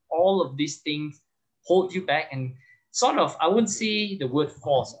 all of these things hold you back, and sort of, I wouldn't say the word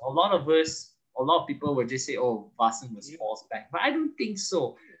force. A lot of people would just say, oh, Vasan was forced back, but I don't think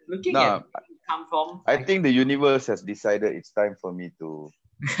so. Looking at where you come from, I think the universe has decided it's time for me to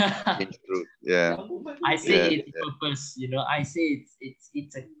change route. Yeah. I say it's purpose, you know. I say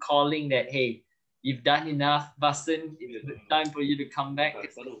it's a calling that, hey, you've done enough, Vasan. It's time for you to come back.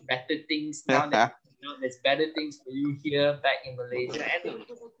 There's better things now. There's better things for you here back in Malaysia.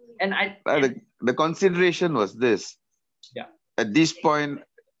 The consideration was this. Yeah. At this point,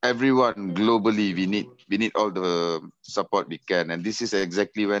 everyone globally, we need all the support we can, and this is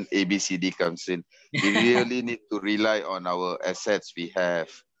exactly when ABCD comes in. We really need to rely on our assets we have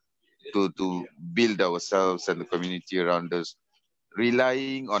to build ourselves and the community around us.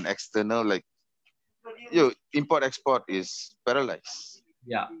 Relying on external, like import export is paralyzed.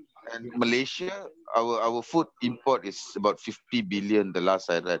 Yeah. And Malaysia, our food import is about 50 billion. The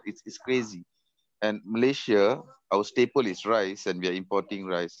last I read, it's crazy. And Malaysia, our staple is rice, and we are importing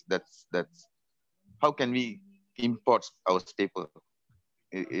rice. That's how can we import our staple?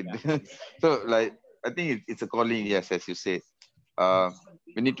 So like I think it's a calling. Yes, as you said,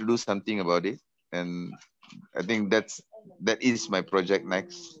 we need to do something about it, and I think that is my project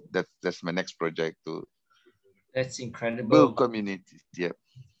next. That's my next project to. That's incredible. Build communities. Yeah.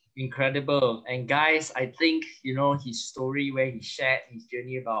 Incredible. And guys, I think, you know, his story where he shared his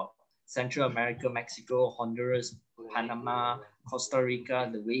journey about Central America, Mexico, Honduras, Panama, Costa Rica,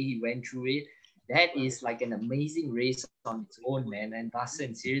 the way he went through it, that is like an amazing race on its own, man. And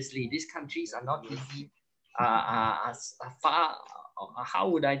Vasan, seriously, these countries are not easy. How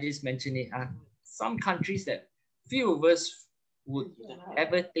would I just mention it? Some countries that few of us would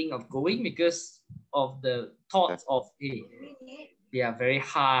ever think of going because of the thoughts of, hey, they are very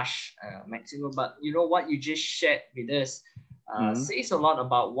harsh, Mexico. But you know what you just shared with us says a lot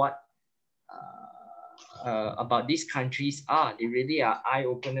about what about these countries are. They really are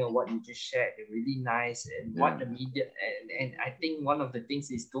eye-opener. What you just shared, they're really nice, and what the media and I think one of the things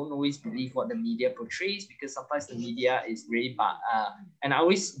is don't always believe what the media portrays, because sometimes the media is really bad. And I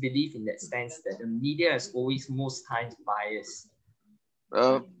always believe in that stance that the media is always most times biased.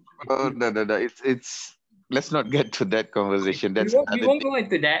 No. It's let's not get to that conversation. That's we won't go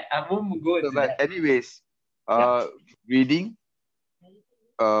into that. I won't go into that. Anyways, reading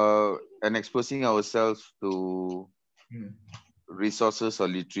and exposing ourselves to resources or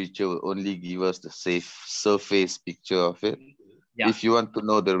literature will only give us the safe surface picture of it. Yeah. If you want to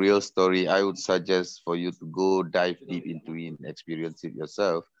know the real story, I would suggest for you to go dive deep into it and experience it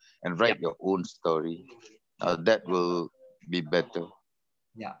yourself and write your own story. That will be better.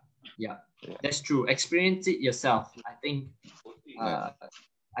 Yeah, that's true. Experience it yourself. I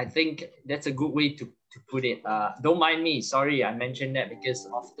think that's a good way to put it. Don't mind me. Sorry, I mentioned that because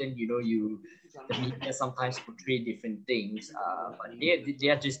often, you know, the media sometimes portray different things. But they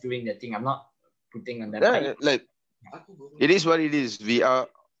are just doing their thing. I'm not putting on them. Like it is what it is. A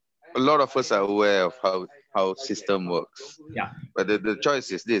lot of us are aware of how system works. Yeah. But the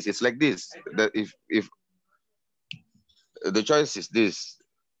choice is this. It's like this. That if the choice is this,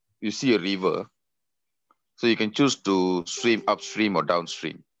 you see a river, so you can choose to swim upstream or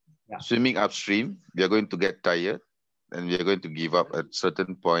downstream. Yeah. Swimming upstream, we are going to get tired and we are going to give up at a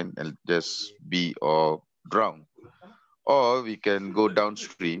certain point and just be or drown. Or we can go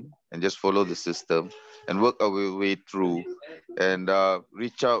downstream and just follow the system and work our way through and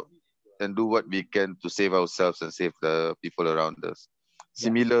reach out and do what we can to save ourselves and save the people around us. Yeah.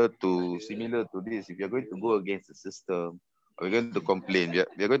 Similar to this, if you're going to go against the system, we're going to complain.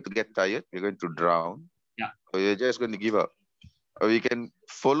 We're going to get tired. We're going to drown. Yeah. Or you're just going to give up. Or we can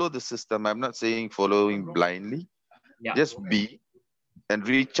follow the system. I'm not saying following blindly. Yeah. Just be and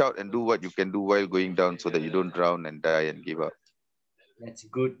reach out and do what you can do while going down so that you don't drown and die and give up. That's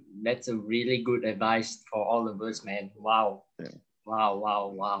good. That's a really good advice for all of us, man. Wow. Yeah.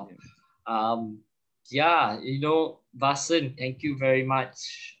 Wow. Yeah, you know, Vasan, thank you very much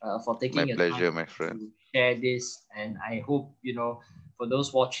for taking your time my friend. to share this. And I hope, you know, for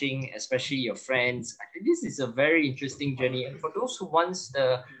those watching, especially your friends, this is a very interesting journey. And for those who wants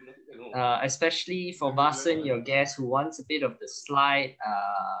the, especially for Vasan, your guest, who wants a bit of the slide,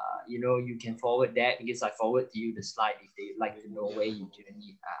 you can forward that, because I forward to you the slide if they'd like to know where you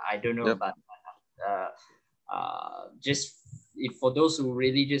journey. I don't know, but just if for those who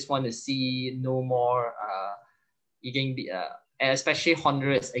really just want to know more, you can be, especially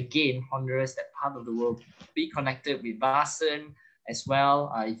Honduras, that part of the world, be connected with Vasan as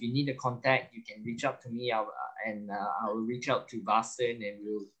well. If you need a contact, you can reach out to me, I will reach out to Vasan, and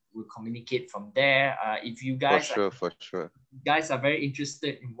we'll communicate from there. If you guys for sure, guys are very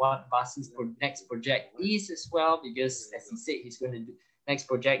interested in what Vasan's next project is as well, because as he said, he's going to do next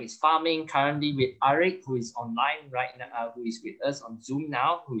project is farming, currently with Arik, who is online right now, who is with us on Zoom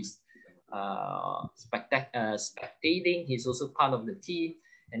now, who is spectating. He's also part of the team.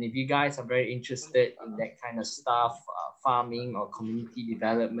 And if you guys are very interested in that kind of stuff, farming or community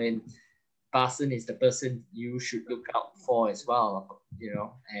development, Vasan is the person you should look out for as well,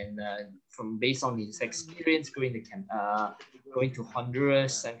 and based on his experience going to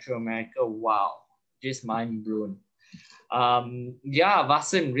Honduras, Central America, wow, just mind blown.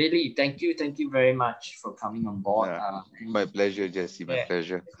 Vasan, really, thank you very much for coming on board. My pleasure, Jesse. My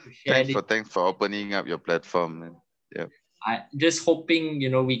pleasure. Thanks for opening up your platform. I just hoping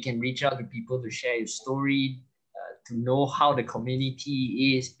we can reach out to people to share your story, to know how the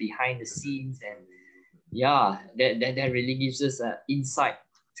community is behind the scenes, and that really gives us an insight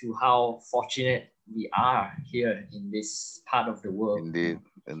to how fortunate we are here in this part of the world.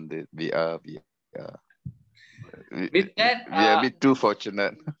 Indeed, we are. With that, we are a bit too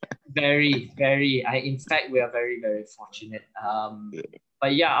fortunate. Very, very. In fact, we are very, very fortunate.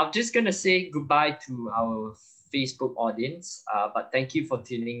 But I'm just gonna say goodbye to our Facebook audience. But thank you for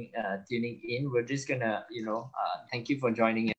tuning in. We're just gonna, thank you for joining in.